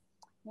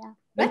 Yeah.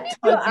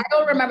 I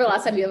don't remember the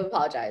last time you have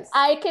apologized.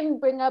 I can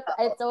bring up,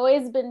 it's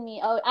always been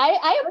me. Oh,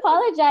 I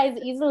apologize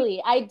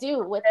easily. I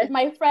do with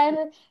my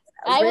friend.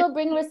 I will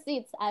bring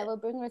receipts.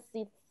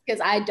 Because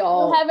I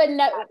don't.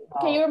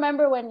 Can you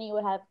remember when you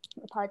would have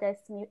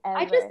apologized to me ever?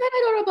 I just said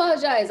I don't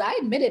apologize. I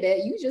admitted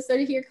it. You just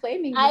started here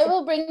claiming. I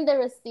will bring the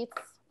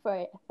receipts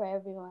for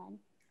everyone.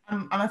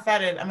 I'm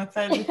excited. I'm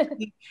excited to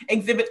see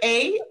Exhibit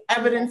A,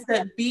 evidence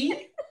that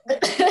B.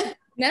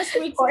 Next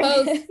week's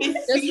post,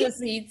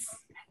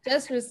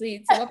 just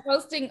receipts. We're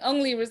posting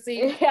only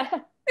receipts. Yeah.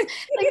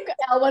 Like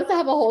Elle wants to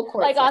have a whole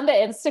course. Like on the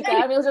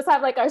Instagram, we'll just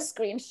have like our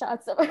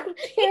screenshots of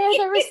here's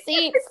the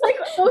receipts. Like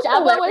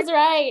Njavwa was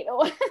right.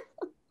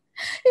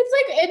 It's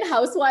like in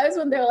Housewives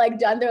when they're like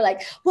done, they're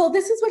like, well,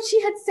 this is what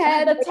she had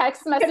said. The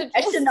text messages.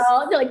 They're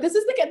like, this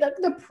is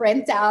the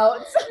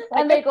printouts.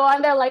 And they go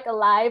on there like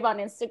live on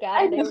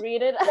Instagram and they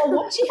read it. Well,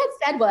 what she had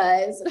said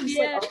was.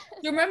 Yeah. Like, oh.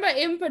 You remember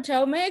in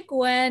Potomac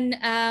when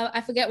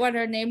I forget what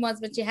her name was,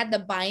 but she had the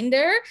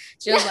binder.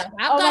 She was like,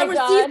 I've got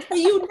receipts for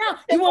you now.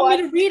 You want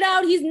me to read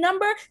out his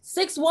number?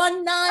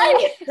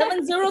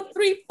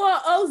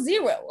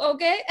 619-703-400.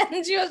 Okay.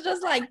 And she was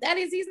just like, that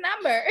is his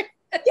number.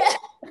 Yeah.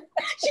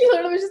 She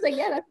literally was just like,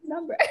 yeah, that's the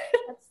number.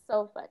 That's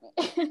so funny.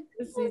 But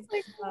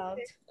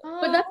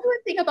that's the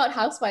thing about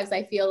Housewives,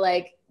 I feel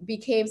like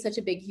became such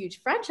a big,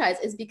 huge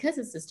franchise is because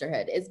of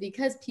sisterhood, is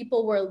because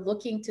people were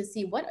looking to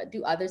see what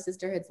do other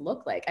sisterhoods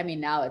look like. I mean,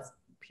 now it's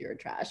pure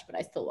trash, but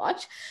I still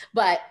watch.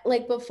 But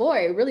like before,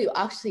 it really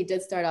actually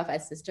did start off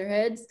as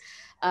sisterhoods.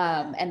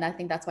 And I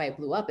think that's why it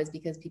blew up, is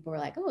because people were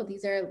like, oh,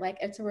 these are like,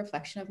 it's a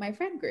reflection of my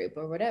friend group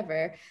or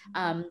whatever.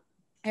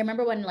 I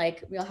remember when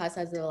like Real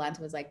Housewives of Atlanta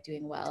was like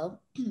doing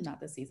well, not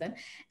this season.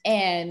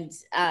 And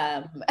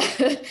I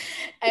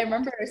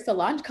remember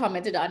Solange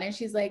commented on it. And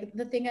she's like,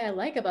 the thing I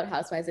like about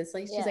Housewives is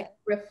like, she's like,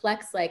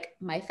 reflects like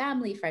my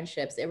family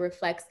friendships. It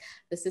reflects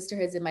the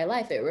sisterhoods in my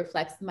life. It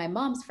reflects my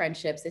mom's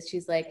friendships. And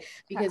she's like,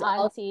 because her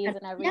aunties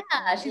and everything.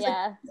 Yeah, she's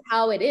like,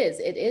 how it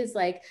is. It is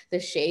like the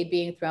shade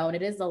being thrown.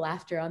 It is the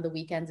laughter on the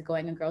weekends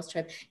going on girls'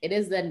 trip. It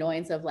is the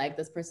annoyance of like,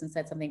 this person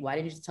said something. Why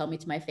didn't you just tell me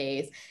to my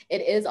face?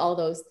 It is all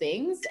those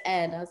things.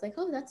 And I was like,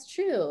 oh, that's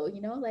true.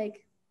 You know,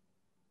 like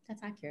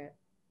that's accurate.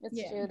 It's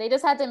true. They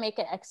just had to make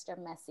it extra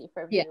messy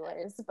for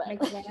viewers. But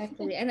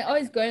exactly. And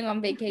always going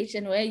on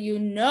vacation where you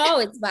know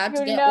it's about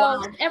to get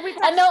wild. Every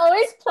time. And they'll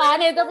always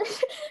plan it.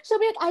 She'll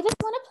be like, I just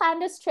want to plan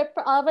this trip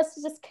for all of us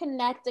to just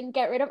connect and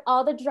get rid of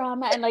all the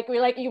drama. And like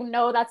we're like, you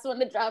know, that's when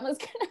the drama's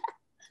gonna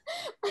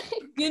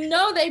you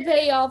know they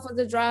pay y'all for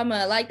the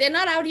drama. Like they're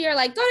not out here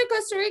like, go to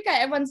Costa Rica,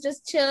 everyone's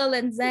just chill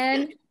and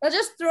zen. They'll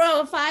just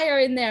throw a fire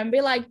in there and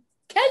be like,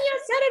 can you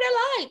set it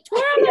alight?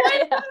 Twirl away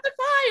from the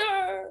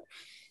fire.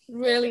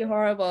 Really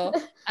horrible.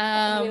 We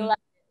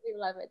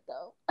love it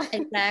though.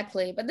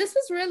 Exactly. But this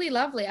was really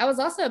lovely. I was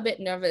also a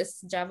bit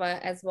nervous, Njavwa,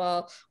 as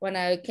well, when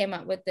I came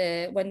up with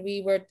when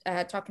we were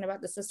talking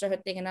about the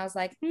sisterhood thing, and I was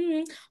like,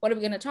 what are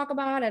we going to talk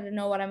about? I don't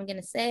know what I'm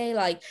going to say.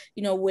 Like,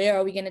 you know, where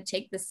are we going to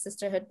take this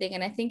sisterhood thing?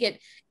 And I think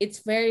it's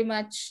very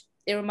much,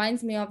 it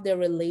reminds me of the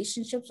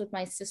relationships with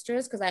my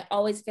sisters, because I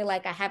always feel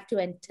like I have to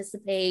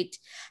anticipate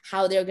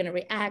how they're going to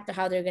react or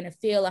how they're going to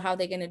feel or how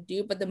they're going to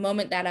do. But the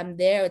moment that I'm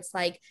there, it's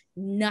like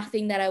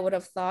nothing that I would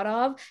have thought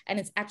of. And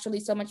it's actually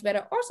so much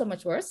better or so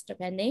much worse,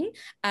 depending.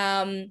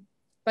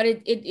 But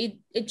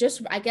it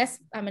just, I guess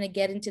I'm going to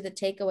get into the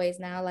takeaways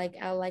now, like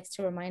Elle likes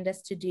to remind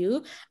us to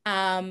do,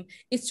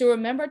 is to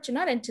remember to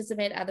not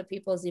anticipate other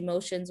people's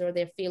emotions or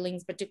their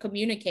feelings, but to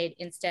communicate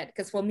instead.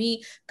 Because for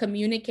me,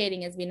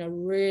 communicating has been a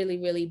really,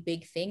 really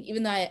big thing,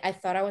 even though I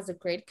thought I was a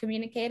great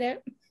communicator.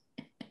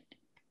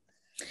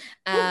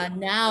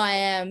 Now I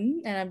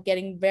am, and I'm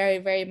getting very,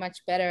 very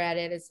much better at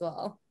it as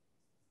well.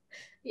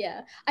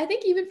 Yeah, I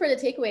think even for the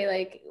takeaway,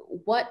 like,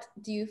 what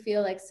do you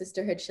feel like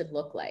sisterhood should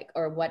look like?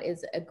 Or what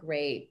is a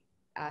great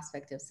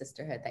aspect of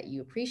sisterhood that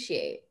you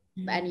appreciate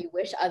and you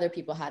wish other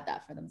people had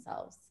that for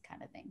themselves,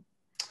 kind of thing?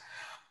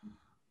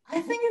 I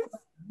think it's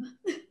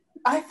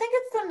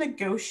the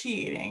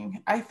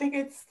negotiating. I think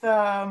it's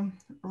the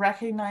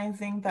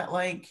recognizing that,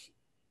 like,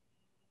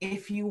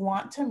 if you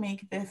want to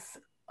make this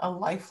a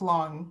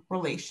lifelong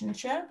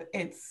relationship.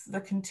 It's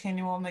the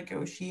continual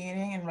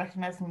negotiating and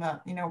recognizing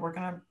that, you know, we're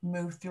going to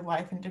move through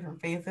life in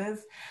different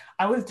phases.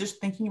 I was just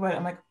thinking about it.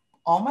 I'm like,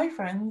 all my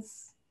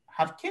friends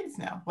have kids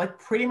now. Like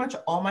pretty much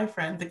all my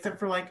friends, except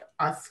for like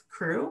us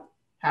crew,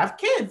 have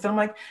kids. So I'm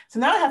like, so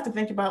now I have to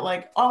think about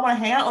like, oh, I want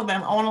to hang out with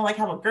them. I want to like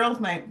have a girls'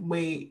 night.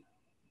 Wait,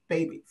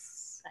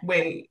 babies.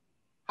 Wait.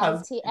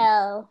 Auntie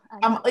L.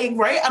 I'm like,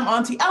 right? I'm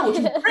Auntie L, which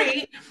is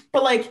great.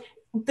 But like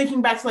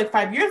thinking back to like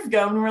 5 years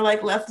ago when we were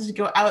like, let's just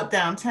go out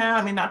downtown.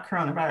 I mean, not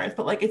coronavirus,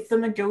 but like it's the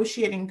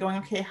negotiating going,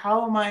 okay,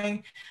 how am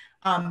I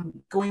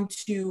going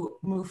to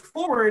move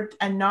forward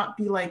and not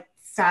be like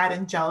sad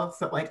and jealous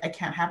that like I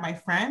can't have my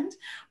friend,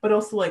 but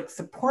also like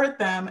support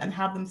them and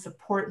have them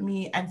support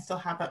me and still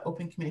have that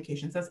open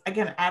communication. So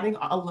again, adding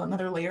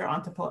another layer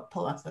onto what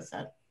Palesa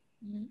said.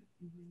 Mm-hmm.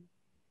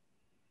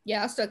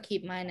 Yeah, I'll still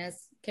keep mine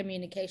as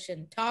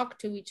communication. Talk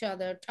to each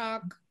other.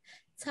 Talk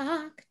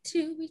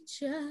to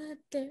each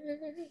other.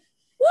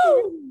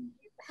 Woo!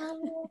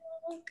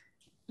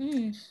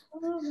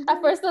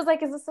 At first I was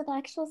like, is this an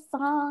actual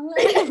song?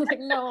 I was like,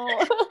 no.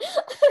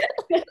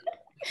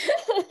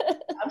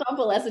 I'm on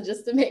Palesa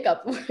just to make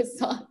up for a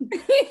song.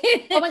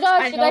 Oh my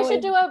gosh, I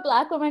should do a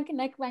Black Women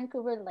Connect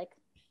Vancouver like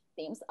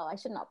themes. Oh, I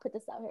should not put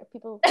this out here.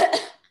 People.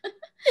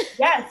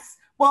 Yes.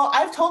 Well,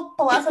 I've told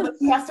Palesa that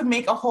she has to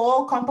make a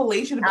whole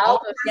compilation of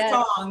all her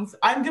songs.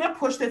 I'm going to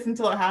push this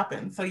until it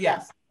happens. So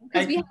yes.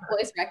 Because we have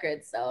voice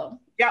records, so.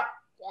 Yeah.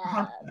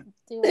 Yeah,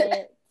 do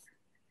it.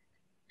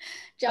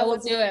 I will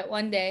do it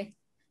one day.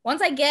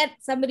 Once I get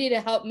somebody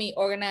to help me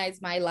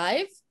organize my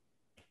life,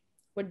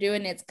 we're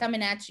doing it. It's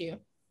coming at you.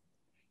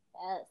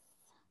 Yes.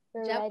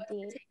 We're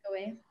ready.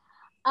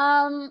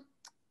 Takeaway.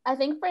 I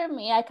think for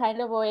me, I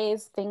kind of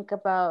always think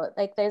about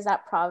like there's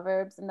that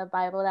Proverbs in the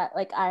Bible that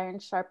like iron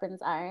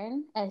sharpens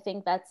iron. I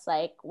think that's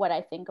like what I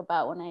think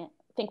about when I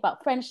think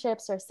about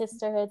friendships or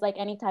sisterhoods, like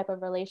any type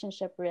of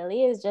relationship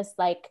really is just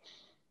like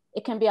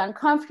it can be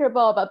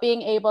uncomfortable, but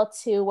being able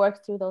to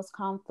work through those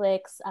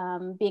conflicts,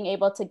 being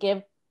able to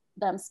give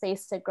them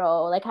space to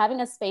grow, like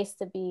having a space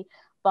to be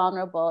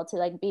vulnerable, to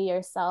like be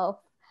yourself.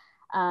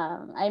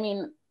 I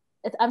mean,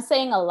 I'm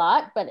saying a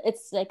lot, but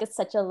it's like it's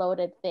such a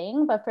loaded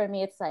thing. But for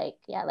me, it's like,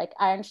 yeah, like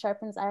iron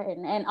sharpens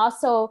iron. And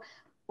also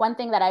one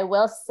thing that I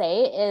will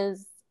say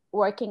is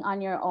working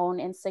on your own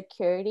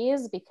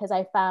insecurities, because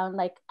I found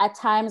like at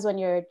times when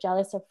you're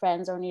jealous of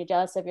friends or when you're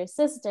jealous of your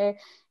sister,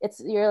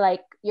 you're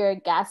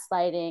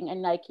gaslighting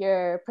and like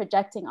you're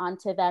projecting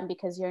onto them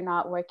because you're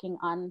not working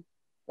on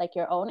like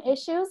your own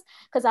issues.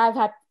 Because I've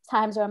had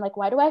times where I'm like,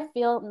 why do I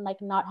feel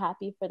like not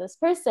happy for this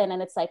person?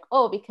 And it's like,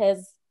 oh,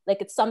 because like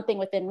it's something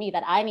within me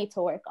that I need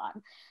to work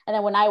on. And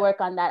then when I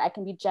work on that, I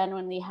can be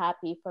genuinely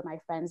happy for my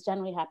friends,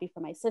 genuinely happy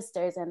for my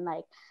sisters. And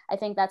like, I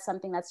think that's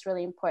something that's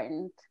really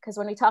important, because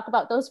when we talk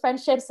about those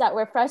friendships that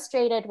we're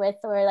frustrated with,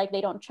 or like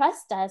they don't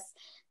trust us,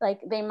 like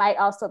they might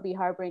also be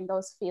harboring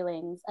those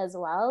feelings as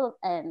well,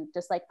 and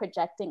just like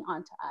projecting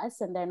onto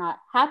us, and they're not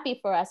happy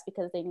for us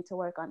because they need to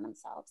work on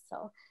themselves.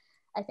 So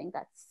I think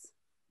that's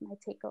my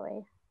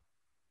takeaway.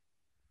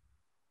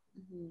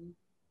 Mm-hmm.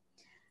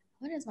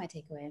 What is my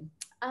takeaway?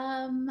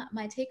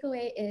 My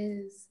takeaway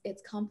is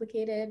it's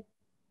complicated,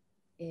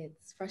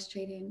 it's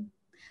frustrating,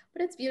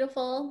 but it's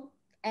beautiful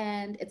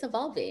and it's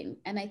evolving.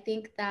 And I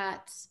think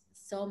that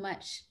so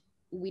much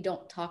we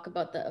don't talk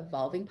about the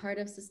evolving part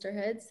of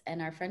sisterhoods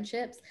and our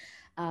friendships.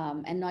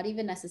 And not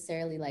even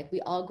necessarily like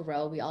we all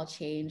grow, we all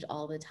change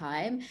all the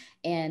time.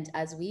 And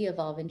as we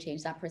evolve and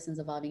change, that person's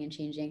evolving and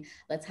changing.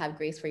 Let's have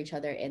grace for each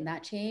other in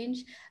that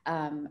change.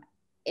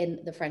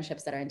 In the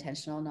friendships that are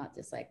intentional, not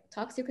this like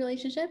toxic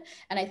relationship.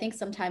 And I think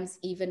sometimes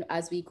even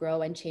as we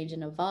grow and change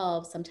and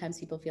evolve, sometimes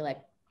people feel like,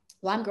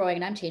 well, I'm growing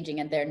and I'm changing,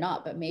 and they're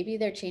not, but maybe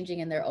they're changing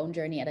in their own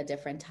journey at a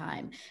different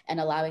time, and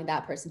allowing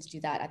that person to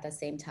do that at the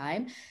same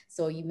time.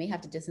 So you may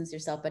have to distance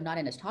yourself, but not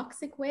in a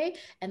toxic way.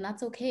 And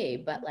that's okay.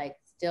 But like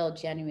still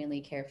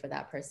genuinely care for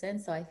that person.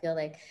 So I feel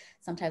like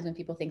sometimes when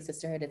people think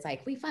sisterhood, it's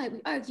like we fight, we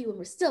argue, and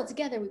we're still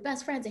together, we're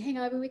best friends and hang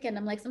out every weekend.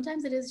 I'm like,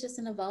 sometimes it is just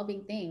an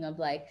evolving thing of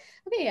like,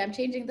 okay, I'm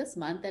changing this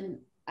month, and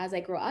as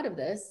I grow out of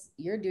this,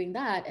 you're doing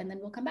that, and then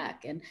we'll come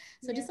back. And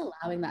so just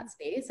allowing that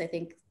space, I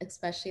think,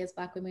 especially as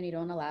Black women, we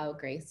don't allow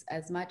grace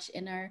as much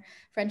in our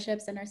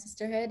friendships and our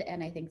sisterhood.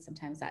 And I think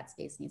sometimes that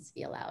space needs to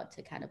be allowed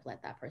to kind of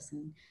let that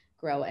person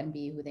grow and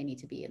be who they need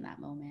to be in that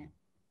moment.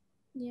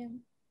 Yeah.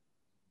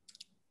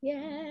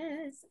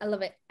 Yes, I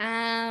love it.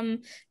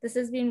 This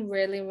has been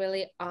really,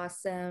 really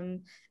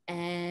awesome.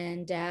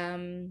 And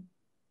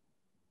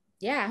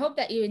yeah, I hope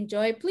that you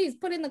enjoy. Please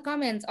put in the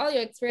comments all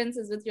your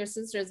experiences with your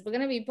sisters. We're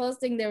going to be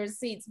posting their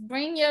receipts.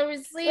 Bring your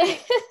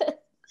receipts.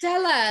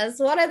 Tell us,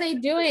 what are they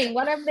doing?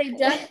 What have they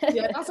done to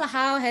you? And also,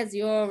 how has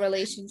your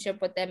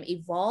relationship with them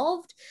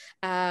evolved?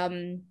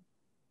 Yeah,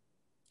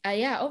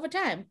 over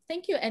time.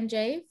 Thank you,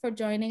 NJ, for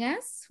joining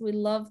us. We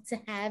love to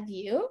have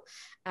you.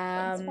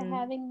 Thanks for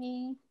having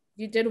me.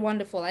 You did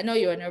wonderful. I know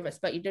you were nervous,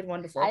 but you did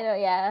wonderful. I know,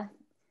 yeah.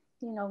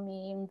 You know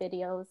me in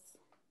videos.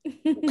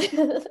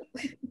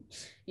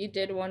 You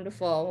did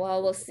wonderful.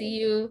 Well, we'll see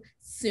you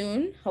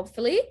soon,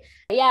 hopefully.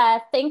 Yeah,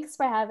 thanks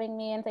for having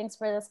me and thanks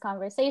for this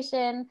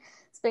conversation.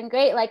 It's been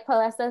great. Like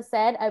Palesa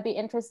said, I'd be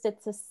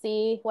interested to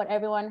see what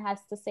everyone has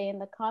to say in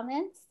the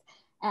comments.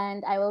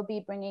 And I will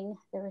be bringing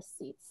the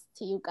receipts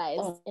to you guys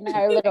in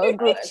our little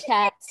group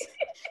chat.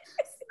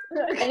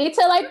 I need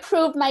to like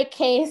prove my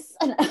case.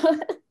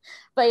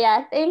 But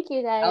yeah, thank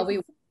you guys.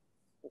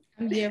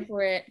 I'm here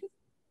for it.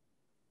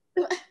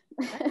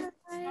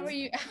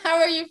 How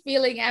are you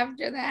feeling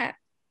after that?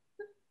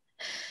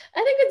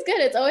 I think it's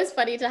good. It's always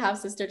funny to have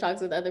sister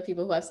talks with other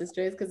people who have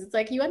sisters, because it's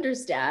like, you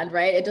understand,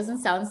 right? It doesn't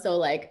sound so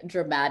like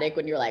dramatic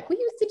when you're like, we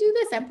used to do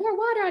this and pour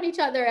water on each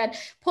other and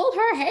pull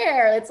her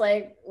hair. It's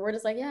like, we're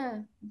just like, yeah,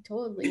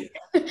 totally.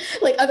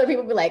 Like other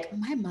people be like,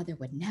 my mother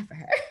would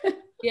never.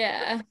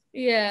 Yeah.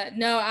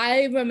 No,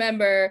 I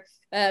remember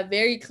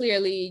very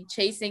clearly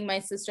chasing my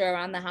sister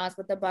around the house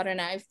with a butter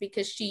knife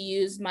because she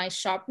used my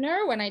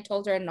sharpener when I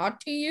told her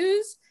not to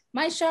use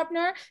my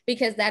sharpener,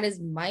 because that is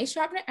my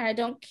sharpener and I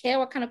don't care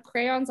what kind of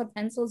crayons or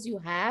pencils you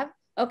have.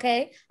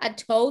 Okay, I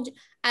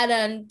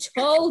done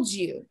told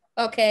you,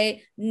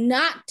 okay,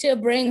 not to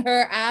bring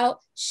her out.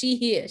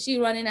 She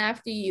running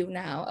after you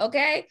now.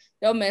 Okay,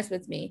 don't mess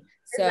with me.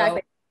 So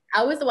exactly.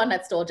 I was the one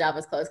that stole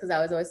Njavwa's clothes because I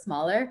was always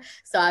smaller.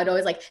 So I'd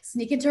always like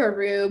sneak into her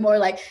room or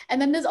like,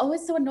 and then there's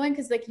always so annoying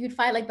because like you'd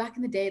find like back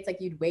in the day, it's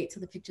like you'd wait till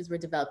the pictures were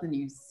developed and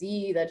you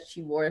see that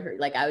she wore her,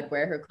 like I would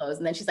wear her clothes.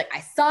 And then she's like, I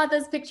saw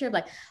this picture of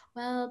like,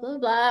 well, blah,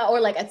 blah. Or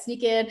like I'd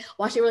sneak in,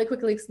 wash it really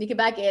quickly, sneak it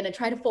back in and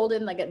try to fold it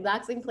in like a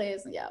exact same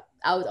place. Yeah,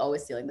 I was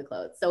always stealing the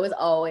clothes. So it was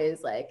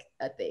always like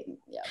a thing.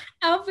 Yeah.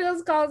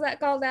 Outfields calls that.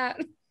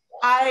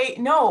 I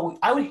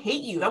would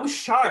hate you. That was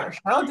Char.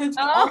 Charlotte did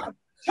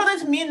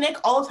to me and Nick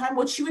all the time.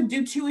 What she would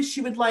do too is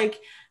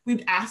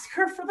we'd ask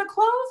her for the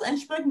clothes and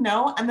she'd be like,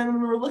 no. And then when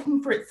we were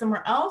looking for it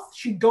somewhere else,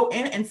 she'd go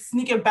in and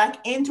sneak it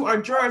back into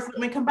our drawers. And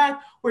when we come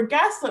back, we're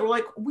gaslit. We're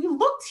like, we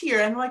looked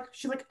here. And like,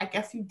 she's like, I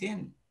guess you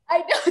didn't. I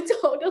know,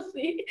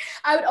 totally.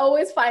 I would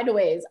always find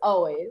ways,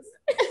 always.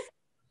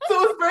 So it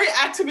was very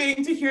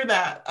activating to hear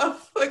that.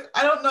 Like,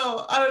 I don't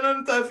know,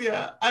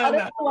 Nataizya. I don't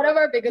know. One of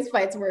our biggest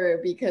fights were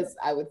because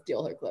I would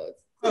steal her clothes.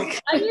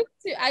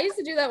 I used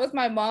to do that with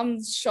my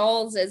mom's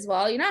shawls as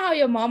well. You know how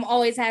your mom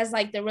always has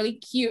like the really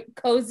cute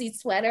cozy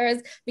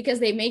sweaters because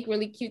they make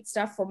really cute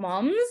stuff for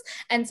moms,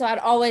 and so I'd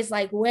always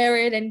like wear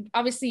it, and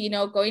obviously, you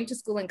know, going to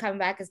school and coming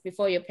back is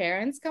before your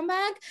parents come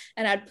back,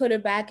 and I'd put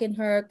it back in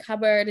her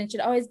cupboard and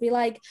she'd always be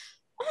like,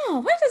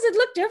 oh, why does it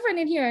look different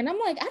in here? And I'm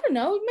like, I don't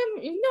know.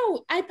 Remember,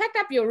 I packed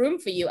up your room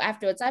for you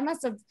afterwards. I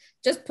must have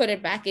just put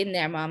it back in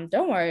there, Mom.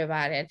 Don't worry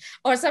about it.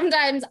 Or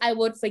sometimes I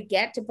would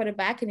forget to put it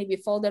back and it'd be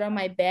folded on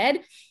my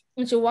bed.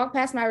 And she'll walk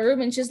past my room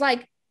and she's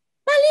like,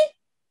 Bali,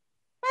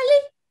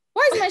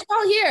 why is my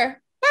shawl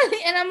here?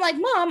 Bali. And I'm like,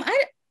 Mom,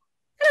 I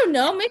don't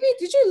know. Maybe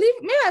did you leave?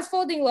 Maybe I was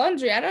folding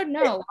laundry. I don't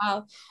know.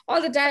 Wow.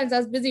 All the times I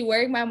was busy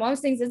wearing my mom's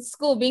things at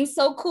school, being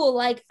so cool.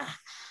 Like,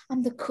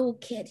 I'm the cool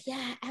kid.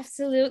 Yeah,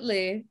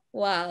 absolutely.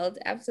 Wild.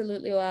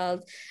 Absolutely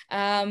wild.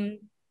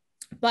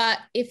 But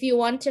if you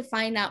want to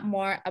find out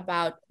more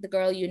about the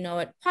Girl You Know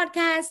It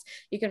podcast,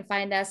 you can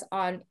find us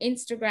on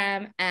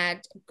Instagram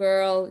at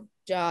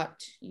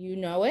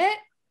girl.youknowit.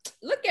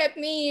 Look at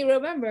me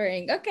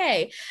remembering.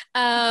 Okay.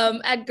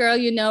 At Girl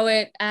You Know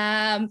It.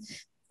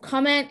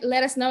 Comment,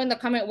 let us know in the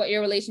comment what your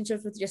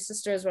relationships with your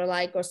sisters were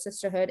like, or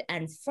sisterhood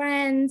and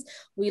friends.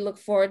 We look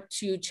forward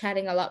to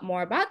chatting a lot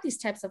more about these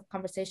types of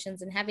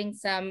conversations and having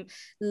some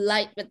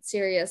light but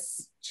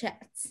serious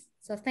chats.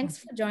 So thanks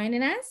for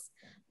joining us.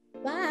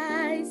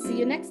 Bye. See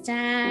you next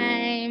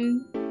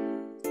time.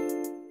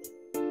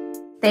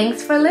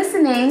 Thanks for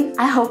listening.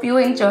 I hope you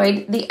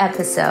enjoyed the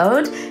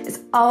episode. It's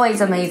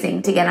always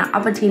amazing to get an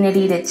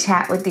opportunity to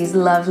chat with these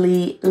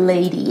lovely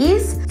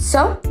ladies.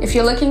 So if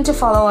you're looking to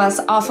follow us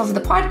off of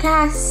the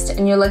podcast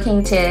and you're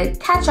looking to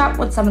catch up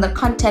with some of the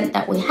content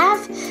that we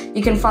have,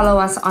 you can follow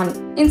us on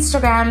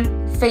Instagram,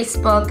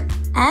 Facebook,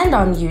 and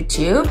on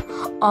YouTube,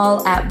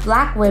 all at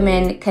Black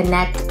Women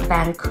Connect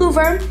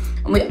Vancouver.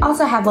 And we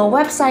also have a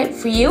website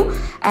for you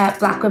at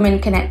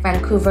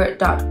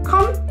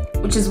blackwomenconnectvancouver.com,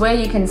 which is where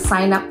you can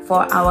sign up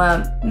for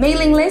our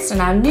mailing list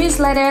and our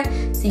newsletter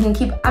so you can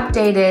keep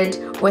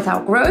updated with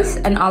our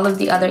growth and all of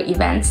the other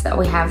events that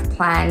we have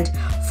planned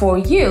for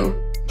you.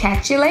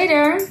 Catch you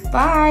later.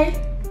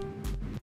 Bye.